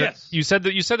doing. Yes. You said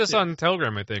this on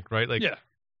Telegram, I think, right? Like,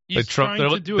 he's like Trump, trying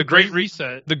to do a great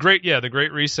reset. The Great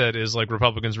Reset is like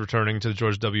Republicans returning to the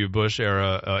George W. Bush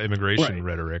era immigration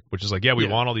rhetoric, which is like, we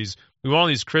want all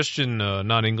these Christian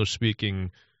non-English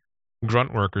speaking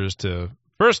grunt workers to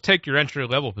first take your entry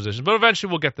level position, but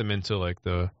eventually we'll get them into like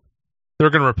they're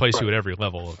going to replace you at every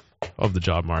level of the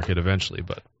job market eventually,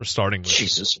 but we're starting with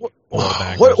Jesus.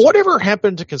 Whatever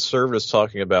happened to conservatives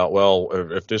talking about, well,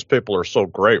 if these people are so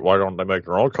great, why don't they make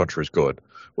their own countries good?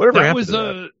 Whatever happened to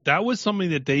that? That was something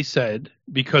that they said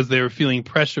because they were feeling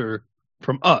pressure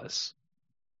from us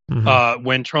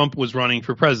when Trump was running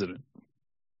for president,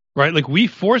 right? Like we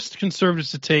forced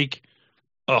conservatives to take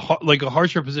a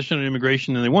harsher position on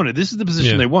immigration than they wanted. This is the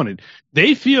position they wanted.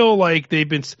 They feel like they've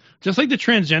been, just like the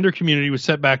transgender community was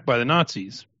set back by the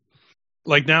Nazis.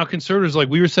 Like now conservatives, like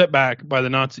we were set back by the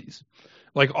Nazis.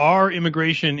 Like our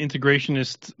immigration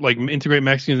integrationist, like integrate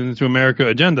Mexicans into America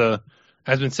agenda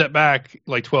has been set back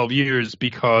like 12 years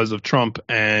because of Trump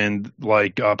and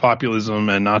like populism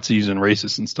and Nazis and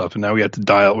racists and stuff. And now we have to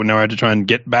now we have to try and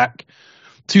get back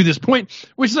to this point,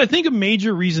 which is, I think, a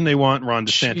major reason they want Ron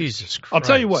DeSantis. Jesus Christ. I'll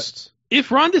tell you what,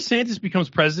 if Ron DeSantis becomes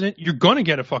president, you're going to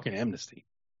get a fucking amnesty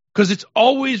because it's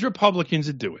always Republicans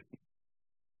that do it.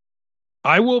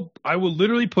 I will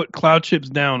literally put cloud chips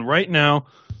down right now.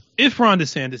 If Ron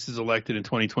DeSantis is elected in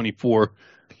 2024,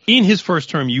 in his first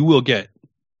term, you will get.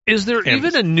 Is there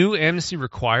even a new amnesty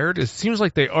required? It seems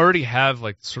like they already have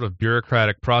like sort of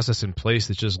bureaucratic process in place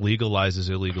that just legalizes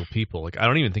illegal people. Like I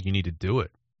don't even think you need to do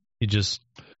it. You just,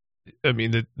 I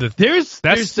mean, there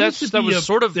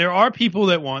are people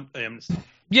that want amnesty.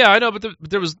 Yeah, I know, but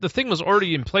the thing was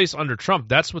already in place under Trump.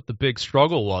 That's what the big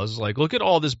struggle was. Like, look at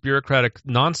all this bureaucratic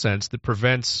nonsense that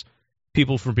prevents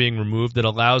people from being removed, that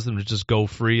allows them to just go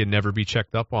free and never be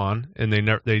checked up on, and you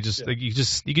could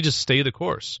just stay the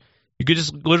course. You could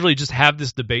just literally just have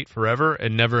this debate forever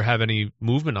and never have any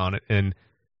movement on it, and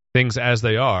things as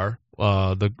they are.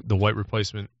 The white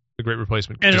replacement. The Great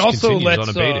Replacement, and just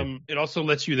it also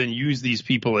lets you then use these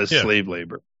people as slave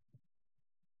labor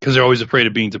because they're always afraid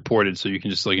of being deported, so you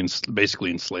can just basically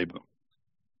enslave them.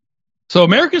 So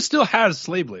America still has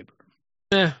slave labor.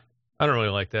 I don't really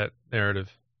like that narrative.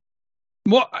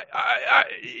 Well,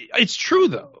 it's true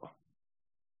though.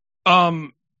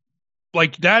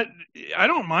 Like that, I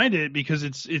don't mind it because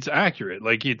it's accurate.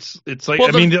 Like it's like,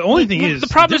 well, the only thing is the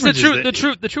problem is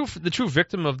the true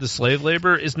victim of the slave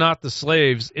labor is not the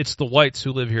slaves, it's the whites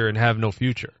who live here and have no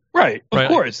future. Right, of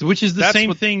course, which is the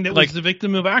same thing that was the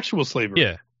victim of actual slavery.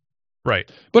 Yeah, right.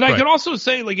 But I could also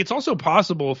say, like, it's also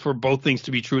possible for both things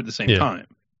to be true at the same time.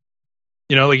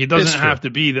 You know, like it doesn't have to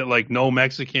be that like no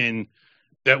Mexican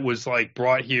that was like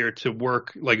brought here to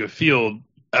work like a field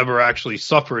ever actually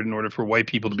suffered in order for white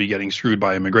people to be getting screwed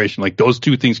by immigration. Like those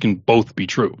two things can both be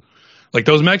true. Like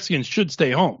those Mexicans should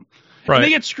stay home. Right. And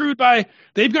they get screwed by,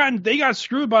 they got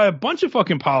screwed by a bunch of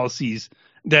fucking policies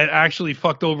that actually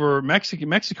fucked over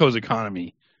Mexico's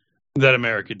economy that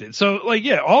America did. So like,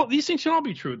 all these things can all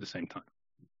be true at the same time.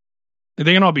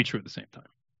 They can all be true at the same time.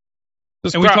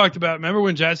 We talked about, remember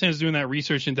when Jazz was doing that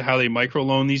research into how they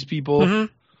microloan these people?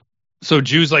 Mm-hmm. So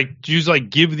Jews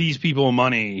give these people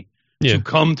money to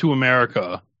come to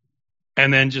America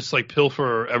and then just like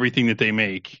pilfer everything that they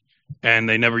make, and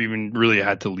they never even really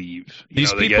had to leave.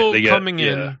 These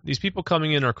people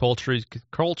coming in are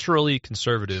culturally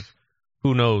conservative.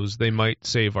 Who knows? They might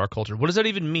save our culture. What does that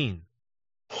even mean?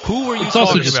 Who are you? It's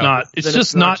also just about? It's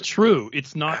just not true.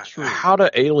 It's not true. How do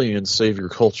aliens save your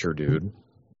culture, dude?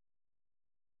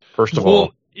 First of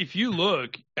all, if you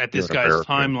look at this guy's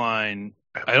timeline,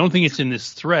 I don't think it's in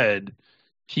this thread.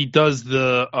 He does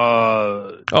the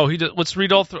let's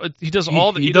read all he does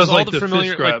all the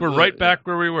familiar, like we're right back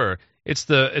where we were. It's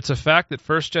a fact that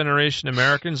first generation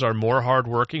Americans are more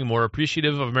hardworking, more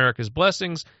appreciative of America's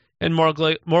blessings, and more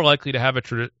likely to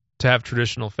have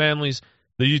traditional families.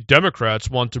 The Democrats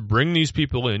want to bring these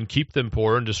people in, keep them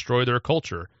poor, and destroy their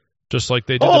culture, just like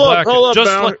they did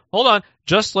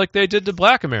just like they did to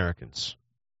black Americans.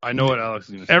 I know what Alex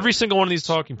is going to say. Every single one of these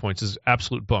talking points is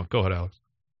absolute bunk. Go ahead, Alex.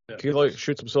 He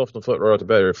shoots himself in the foot right off the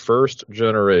bat. First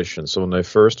generation. So when they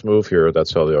first move here,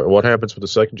 that's how they are. What happens with the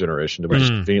second generation? Do we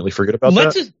just conveniently forget about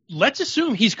that? Let's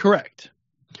assume he's correct.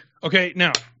 Okay,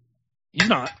 now he's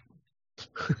not.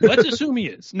 Let's assume he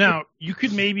is. Now you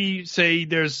could maybe say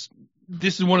this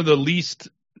is one of the least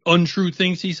untrue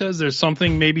things he says. There's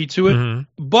something maybe to it,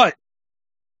 but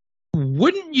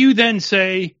wouldn't you then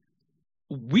say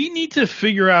we need to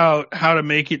figure out how to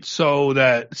make it so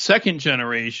that second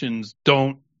generations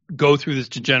don't go through this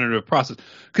degenerative process?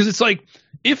 Because it's like,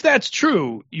 if that's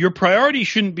true, your priority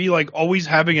shouldn't be like always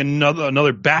having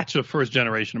another batch of first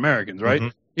generation Americans, right?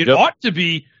 It ought to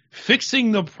be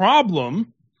fixing the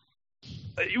problem,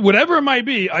 whatever it might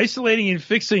be, isolating and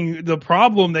fixing the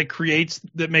problem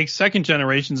that makes second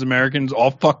generations Americans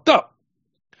all fucked up.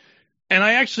 And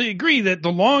I actually agree that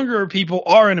the longer people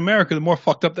are in America, the more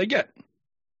fucked up they get.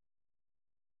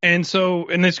 And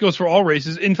this goes for all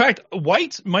races. In fact,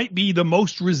 whites might be the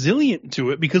most resilient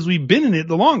to it because we've been in it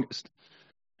the longest.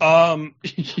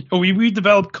 We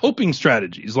developed coping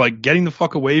strategies like getting the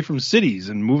fuck away from cities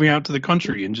and moving out to the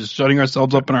country and just shutting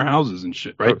ourselves up in our houses and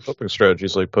shit, right? Coping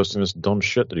strategies like posting this dumb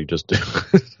shit that he just did.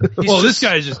 This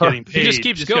guy's just getting paid. He just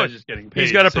keeps going. Guy's just getting paid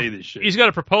he's got to say this shit. He's got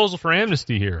a proposal for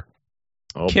amnesty here.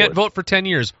 Can't vote for 10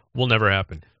 years. Will never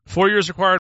happen. 4 years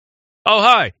required. Oh,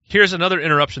 hi. Here's another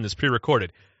interruption that's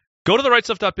pre-recorded. Go to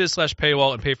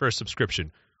therightstuff.biz/paywall and pay for a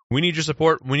subscription. We need your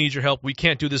support. We need your help. We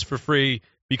can't do this for free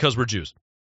because we're Jews.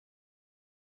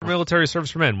 Military service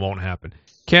for men won't happen.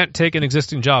 Can't take an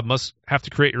existing job. Must have to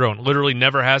create your own. Literally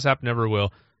never has happened, never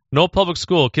will. No public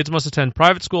school. Kids must attend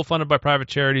private school funded by private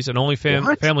charities and only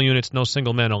family units. No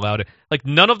single men allowed. Like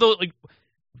none of those. Like,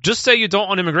 just say you don't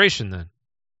want immigration then.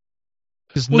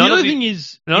 The other thing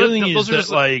is that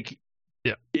like,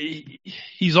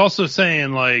 he's also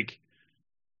saying like,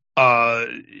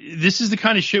 this is the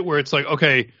kind of shit where it's like,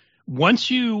 okay,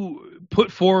 once you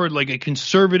put forward like a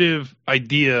conservative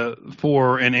idea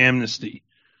for an amnesty,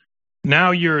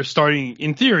 now you're starting,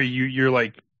 in theory, you're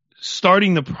like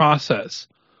starting the process.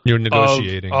 You're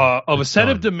negotiating of a set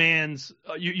of demands.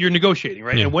 You're negotiating,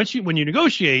 right? Yeah. And when you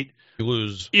negotiate, you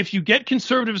lose. If you get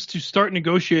conservatives to start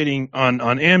negotiating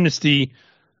on amnesty,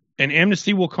 an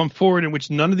amnesty will come forward in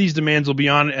which none of these demands will be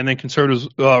on it, and then conservatives,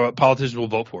 politicians will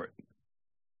vote for it.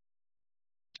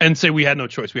 And say we had no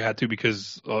choice. We had to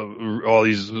because of all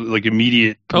these like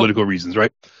immediate political reasons,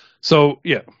 right? So,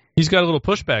 yeah. He's got a little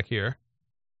pushback here.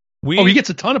 He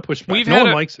gets a ton of pushback. No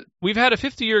one likes it. We've had a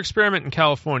 50-year experiment in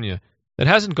California that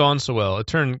hasn't gone so well. It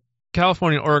turned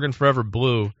California and Oregon forever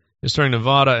blue. It's turning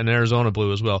Nevada and Arizona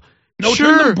blue as well. No,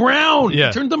 sure. Turn them brown. Yeah,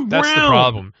 turn them brown. That's the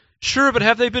problem. Sure, but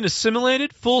have they been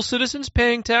assimilated? Full citizens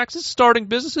paying taxes, starting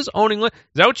businesses, owning land? Is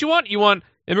that what you want? You want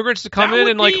immigrants to come in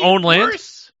and like own land?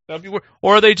 That'd be worse.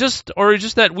 Or are they just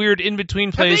that weird in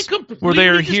between place where they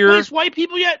are here? Displaced white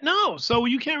people yet? No, so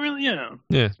you can't really,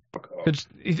 Yeah.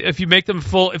 If you make them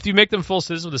full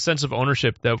citizens with a sense of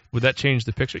ownership, would that change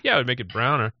the picture? Yeah, it would make it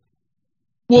browner.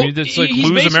 Well, it's like he's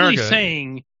lose basically America.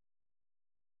 saying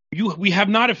we have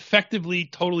not effectively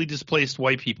totally displaced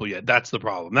white people yet. That's the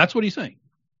problem. That's what he's saying.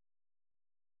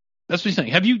 That's what he's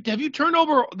saying. Have you turned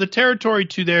over the territory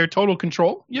to their total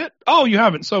control yet? Oh, you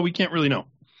haven't, so we can't really know.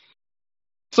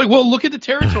 It's like, well, look at the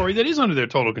territory that is under their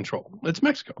total control. It's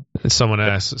Mexico. And someone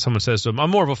says to him, I'm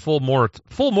more of a full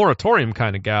moratorium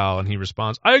kind of gal, and he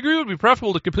responds, I agree it would be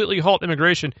preferable to completely halt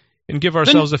immigration and give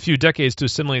ourselves a few decades to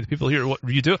assimilate the people here. What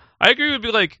you do? I agree it would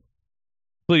be like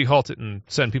completely halt it and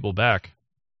send people back,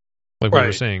 like we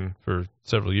were saying for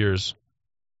several years.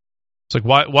 It's like,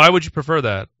 why would you prefer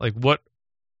that? Like, what?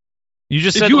 You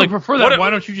just said, if you like, would prefer that, why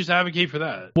don't you just advocate for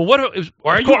that? Well,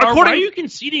 why are you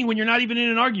conceding when you're not even in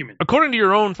an argument? According to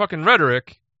your own fucking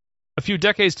rhetoric, a few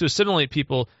decades to assimilate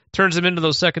people turns them into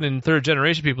those second and third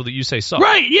generation people that you say suck.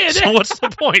 Right, yeah. So what's the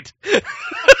point?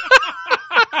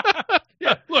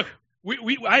 Yeah, look,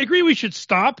 I agree we should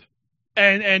stop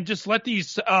and just let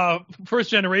these first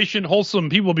generation wholesome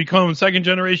people become second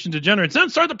generation degenerates, then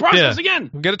start the process again.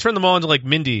 We got to turn them all into like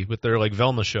Mindy with their like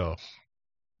Velma show.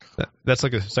 That's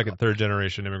like a second, third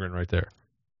generation immigrant right there.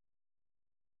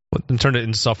 And turn it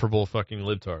insufferable fucking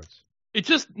libtards. It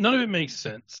just, none of it makes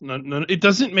sense. It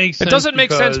doesn't make sense. It doesn't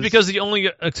make sense because the only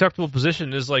acceptable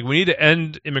position is like we need to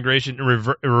end immigration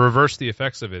and reverse the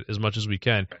effects of it as much as we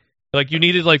can. Like you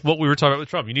needed like what we were talking about with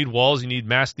Trump. You need walls. You need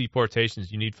mass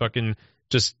deportations. You need fucking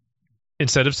just,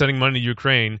 instead of sending money to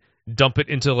Ukraine, dump it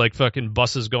into like fucking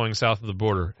buses going south of the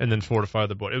border and then fortify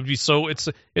the border. It would be so, it's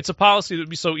a policy that would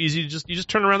be so easy to you just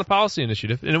turn around the policy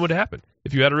initiative and it would happen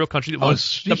if you had a real country that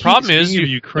wants. The problem is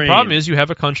you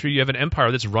have a country, you have an empire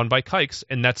that's run by kikes,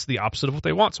 and that's the opposite of what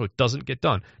they want, so it doesn't get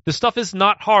done. This stuff is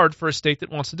not hard for a state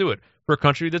that wants to do it. for a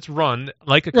country that's run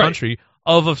like a country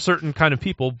of a certain kind of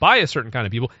people by a certain kind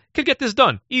of people could get this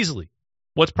done easily.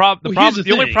 The only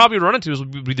problem you'd run into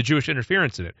would be the Jewish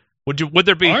interference in it. Would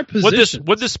there be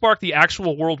would this spark the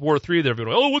actual World War III? They're going,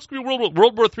 oh, what's going to be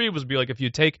World War III? Would be like if you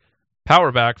take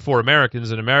power back for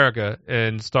Americans in America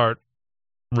and start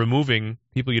removing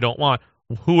people you don't want.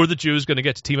 Who are the Jews going to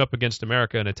get to team up against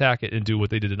America and attack it and do what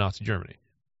they did to Nazi Germany?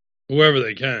 Whoever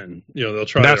they can, they'll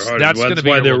try their hardest. That's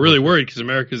why they're really worried, because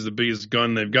America is the biggest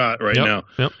gun they've got right now.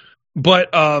 Yep.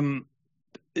 But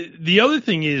the other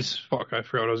thing is, I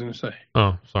forgot what I was going to say.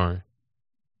 Oh, sorry.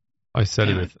 I said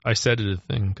it a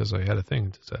thing because I had a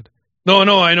thing to said. No, I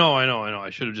know. I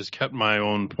should have just kept my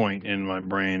own point in my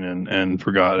brain and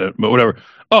forgot it. But whatever.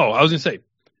 Oh, I was going to say,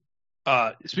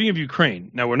 speaking of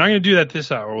Ukraine, now we're not going to do that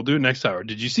this hour. We'll do it next hour.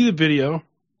 Did you see the video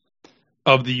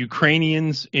of the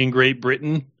Ukrainians in Great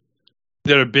Britain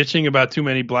that are bitching about too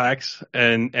many blacks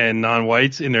and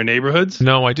non-whites in their neighborhoods?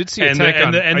 No, I did see a tank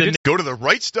Go to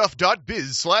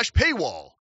therightstuff.biz/paywall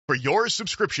for your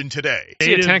subscription today.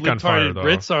 See a tank on fire, though.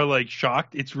 Brits are like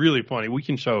shocked. It's really funny. We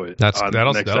can show it next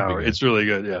hour. It's really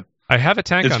good, yeah. I have a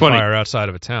tank on fire outside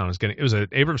of a town. It was an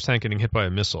Abrams tank getting hit by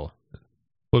a missile.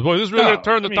 Well, boy, this is really going to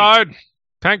turn the tide.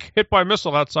 Tank hit by a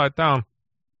missile outside town.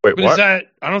 Wait, but what? I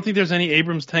don't think there's any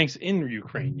Abrams tanks in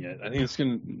Ukraine yet. I think it's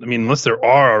going to, unless there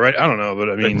are already. I don't know, but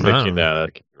I mean. Thinking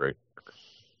that could be right.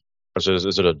 Is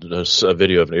it a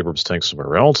video of an Abrams tank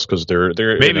somewhere else? Because they're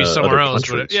maybe somewhere else.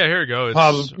 But here you go.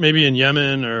 Maybe in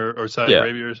Yemen or Saudi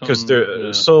Arabia or something.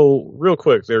 Because so real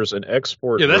quick, there's an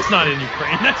export. Yeah, that's not in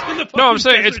Ukraine. That's in the. No, I'm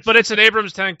saying it's an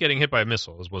Abrams tank getting hit by a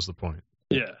missile. Was the point?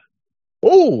 Yeah.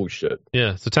 Oh shit!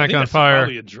 Yeah, it's a tank on fire. I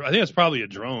think it's probably a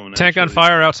drone. Tank on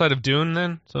fire outside of Dune,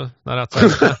 then. So not outside.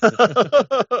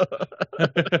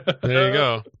 There you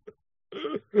go.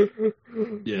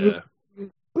 Yeah.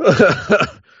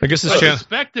 I guess it's I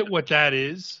suspect that what that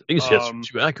is. I think it's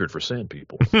too accurate for sand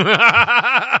people. You're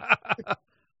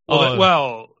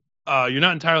not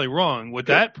entirely wrong. What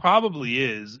that probably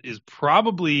is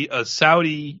probably a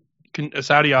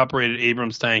Saudi-operated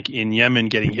Abrams tank in Yemen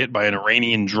getting hit by an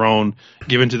Iranian drone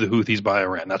given to the Houthis by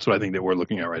Iran. That's what I think that we're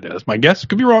looking at right there. That's my guess.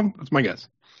 Could be wrong. That's my guess.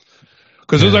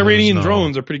 Because those Iranian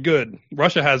drones are pretty good.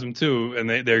 Russia has them too, and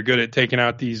they're good at taking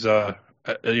out these,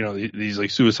 these like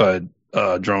suicide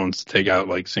drones to take out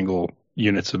like single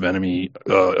units of enemy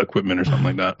equipment or something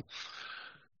like that.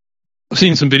 I've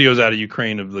seen some videos out of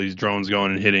Ukraine of these drones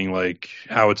going and hitting like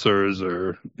howitzers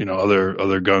or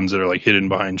other guns that are like hidden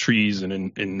behind trees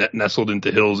and nestled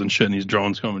into hills and shit. And these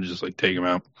drones come and just like take them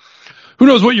out. Who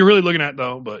knows what you're really looking at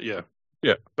though? But yeah.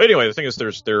 Yeah, but anyway, the thing is,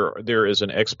 there is an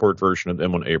export version of the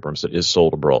M1 Abrams that is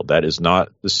sold abroad. That is not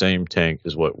the same tank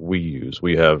as what we use.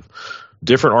 We have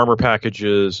different armor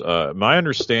packages. My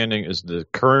understanding is the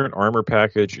current armor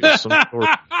package is some sort.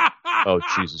 Oh,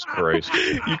 Jesus Christ!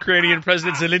 Ukrainian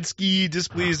President Zelensky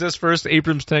displeased as first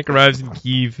Abrams tank arrives in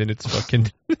Kyiv, and it's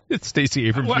Stacey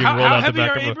Abrams being rolled out the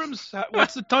back of Abrams?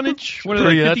 What's the tonnage? What are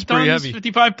they? 50 tons? Heavy.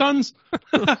 55 tons?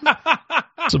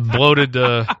 It's a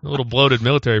little bloated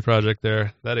military project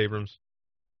there. That Abrams.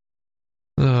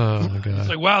 Oh my God! It's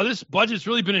like, wow, this budget's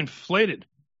really been inflated.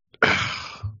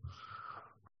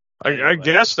 I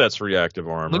guess that's reactive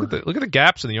armor. Look at the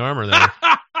gaps in the armor there.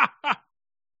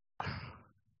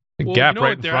 Gap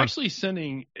right in they're front. Actually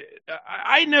sending.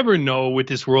 I never know with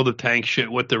this world of tank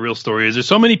shit what the real story is. There's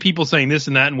so many people saying this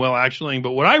and that and actually,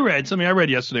 but what something I read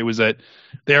yesterday was that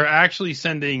they're actually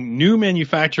sending new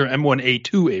manufacturer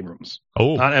M1A2 Abrams.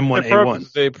 Oh, not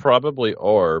M1A1. They probably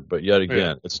are, but yet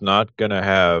again, it's not going to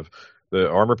have the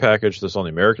armor package that's on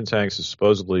the American tanks. Is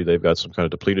supposedly they've got some kind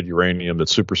of depleted uranium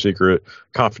that's super secret,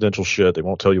 confidential shit. They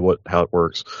won't tell you how it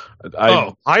works.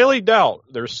 I highly doubt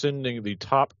they're sending the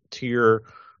top tier,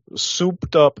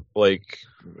 souped up like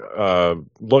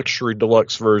luxury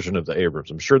deluxe version of the Abrams.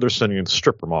 I'm sure they're sending the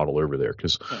stripper model over there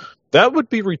because that would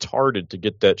be retarded to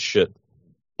get that shit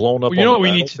blown up. Well, you know what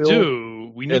we need to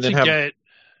do? We need to get.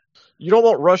 You don't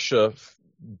want Russia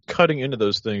cutting into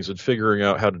those things and figuring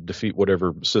out how to defeat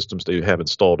whatever systems they have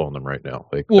installed on them right now.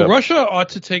 Russia ought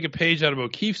to take a page out of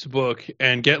O'Keefe's book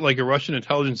and get like a Russian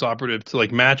intelligence operative to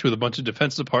like match with a bunch of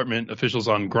Defense Department officials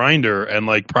on Grindr and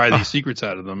like pry these secrets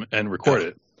out of them and record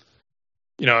it.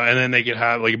 And then they could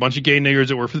have like a bunch of gay niggers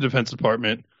that work for the Defense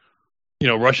Department.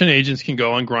 Russian agents can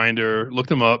go on Grindr, look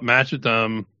them up, match with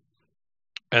them,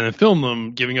 and then film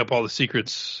them giving up all the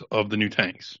secrets of the new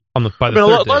tanks. A lot of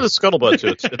the scuttlebutt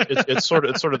too. It's sort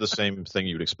of the same thing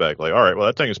you'd expect. Like, all right, well,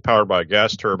 that thing is powered by a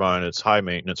gas turbine. It's high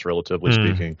maintenance, relatively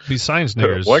speaking. These science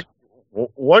niggers.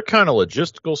 What kind of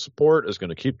logistical support is going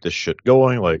to keep this shit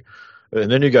going? Like, And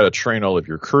then you got to train all of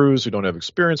your crews who don't have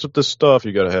experience with this stuff.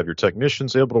 You got to have your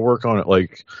technicians able to work on it.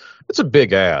 Like, it's a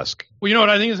big ask. Well, you know what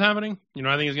I think is happening? You know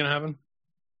what I think is going to happen?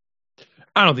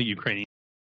 I don't think Ukrainian.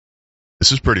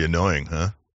 This is pretty annoying, huh?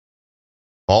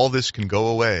 All this can go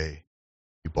away.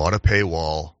 You bought a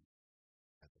paywall.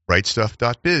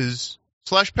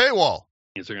 rightstuff.biz/paywall.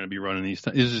 They're going to be running these.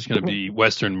 This is just going to be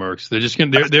Western mercs. They're just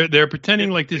going. They're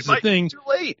pretending like this is a thing. Too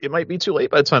late. It might be too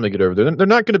late by the time they get over there. They're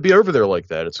not going to be over there like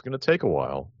that. It's going to take a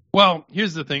while. Well,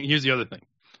 here's the thing. Here's the other thing.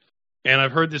 And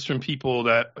I've heard this from people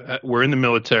that were in the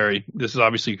military. This is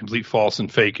obviously complete false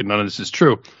and fake, and none of this is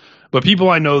true. But people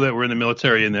I know that were in the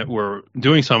military and that were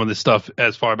doing some of this stuff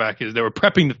as far back as they were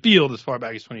prepping the field as far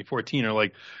back as 2014 are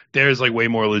like, there's like way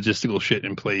more logistical shit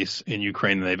in place in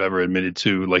Ukraine than they've ever admitted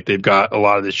to. Like they've got a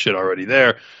lot of this shit already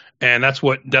there. And that's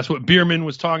what Bierman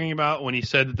was talking about when he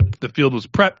said that the field was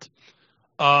prepped.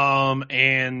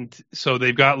 And so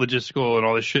they've got logistical and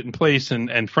all this shit in place.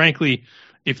 And frankly,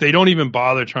 if they don't even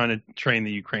bother trying to train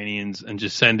the Ukrainians and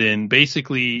just send in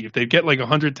basically, if they get like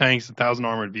 100 tanks, 1,000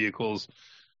 armored vehicles,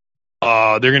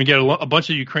 they're going to get a bunch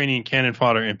of Ukrainian cannon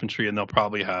fodder infantry, and they'll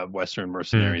probably have Western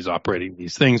mercenaries operating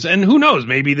these things. And who knows?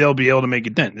 Maybe they'll be able to make a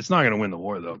dent. It's not going to win the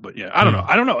war, though. But yeah, I don't know.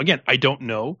 I don't know. Again, I don't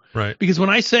know. Right. Because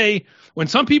when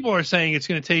some people are saying it's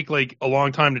going to take like a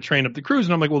long time to train up the crews,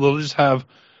 and I'm like, well, they'll just have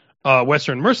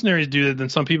Western mercenaries do that. Then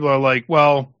some people are like,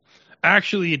 well,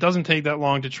 actually, it doesn't take that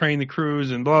long to train the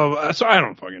crews and blah, blah, blah. So I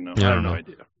don't fucking know. Yeah, I have no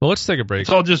idea. Well, let's take a break. It's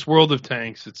all just World of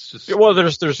Tanks. It's just well,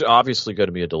 there's obviously going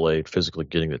to be a delay physically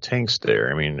getting the tanks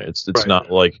there. I mean, it's right.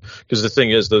 Not like because the thing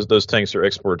is those tanks are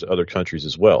exported to other countries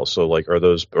as well. So like, are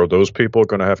those people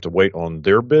going to have to wait on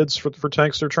their bids for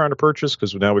tanks they're trying to purchase?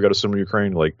 Because now we got to send them to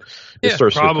Ukraine. Like, it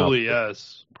starts probably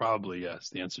yes. Probably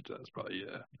yes. The answer to that is probably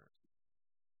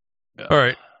yeah. All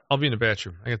right, I'll be in the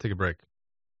bathroom. I got to take a break.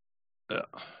 Yeah.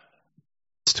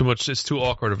 It's too much. It's too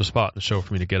awkward of a spot in the show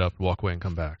for me to get up, walk away, and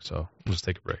come back. So we'll just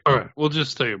take a break. All right, we'll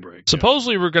just take a break.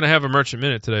 Supposedly we're going to have a Merchant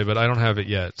Minute today, but I don't have it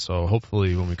yet. So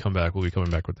hopefully when we come back, we'll be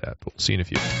coming back with that. But we'll see in a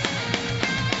few.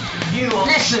 You are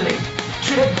listening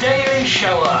to the Daily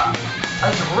Shower,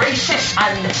 as racist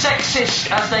and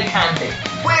sexist as they can be.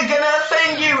 We're gonna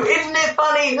offend you, isn't it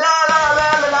funny? La la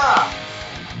la la la.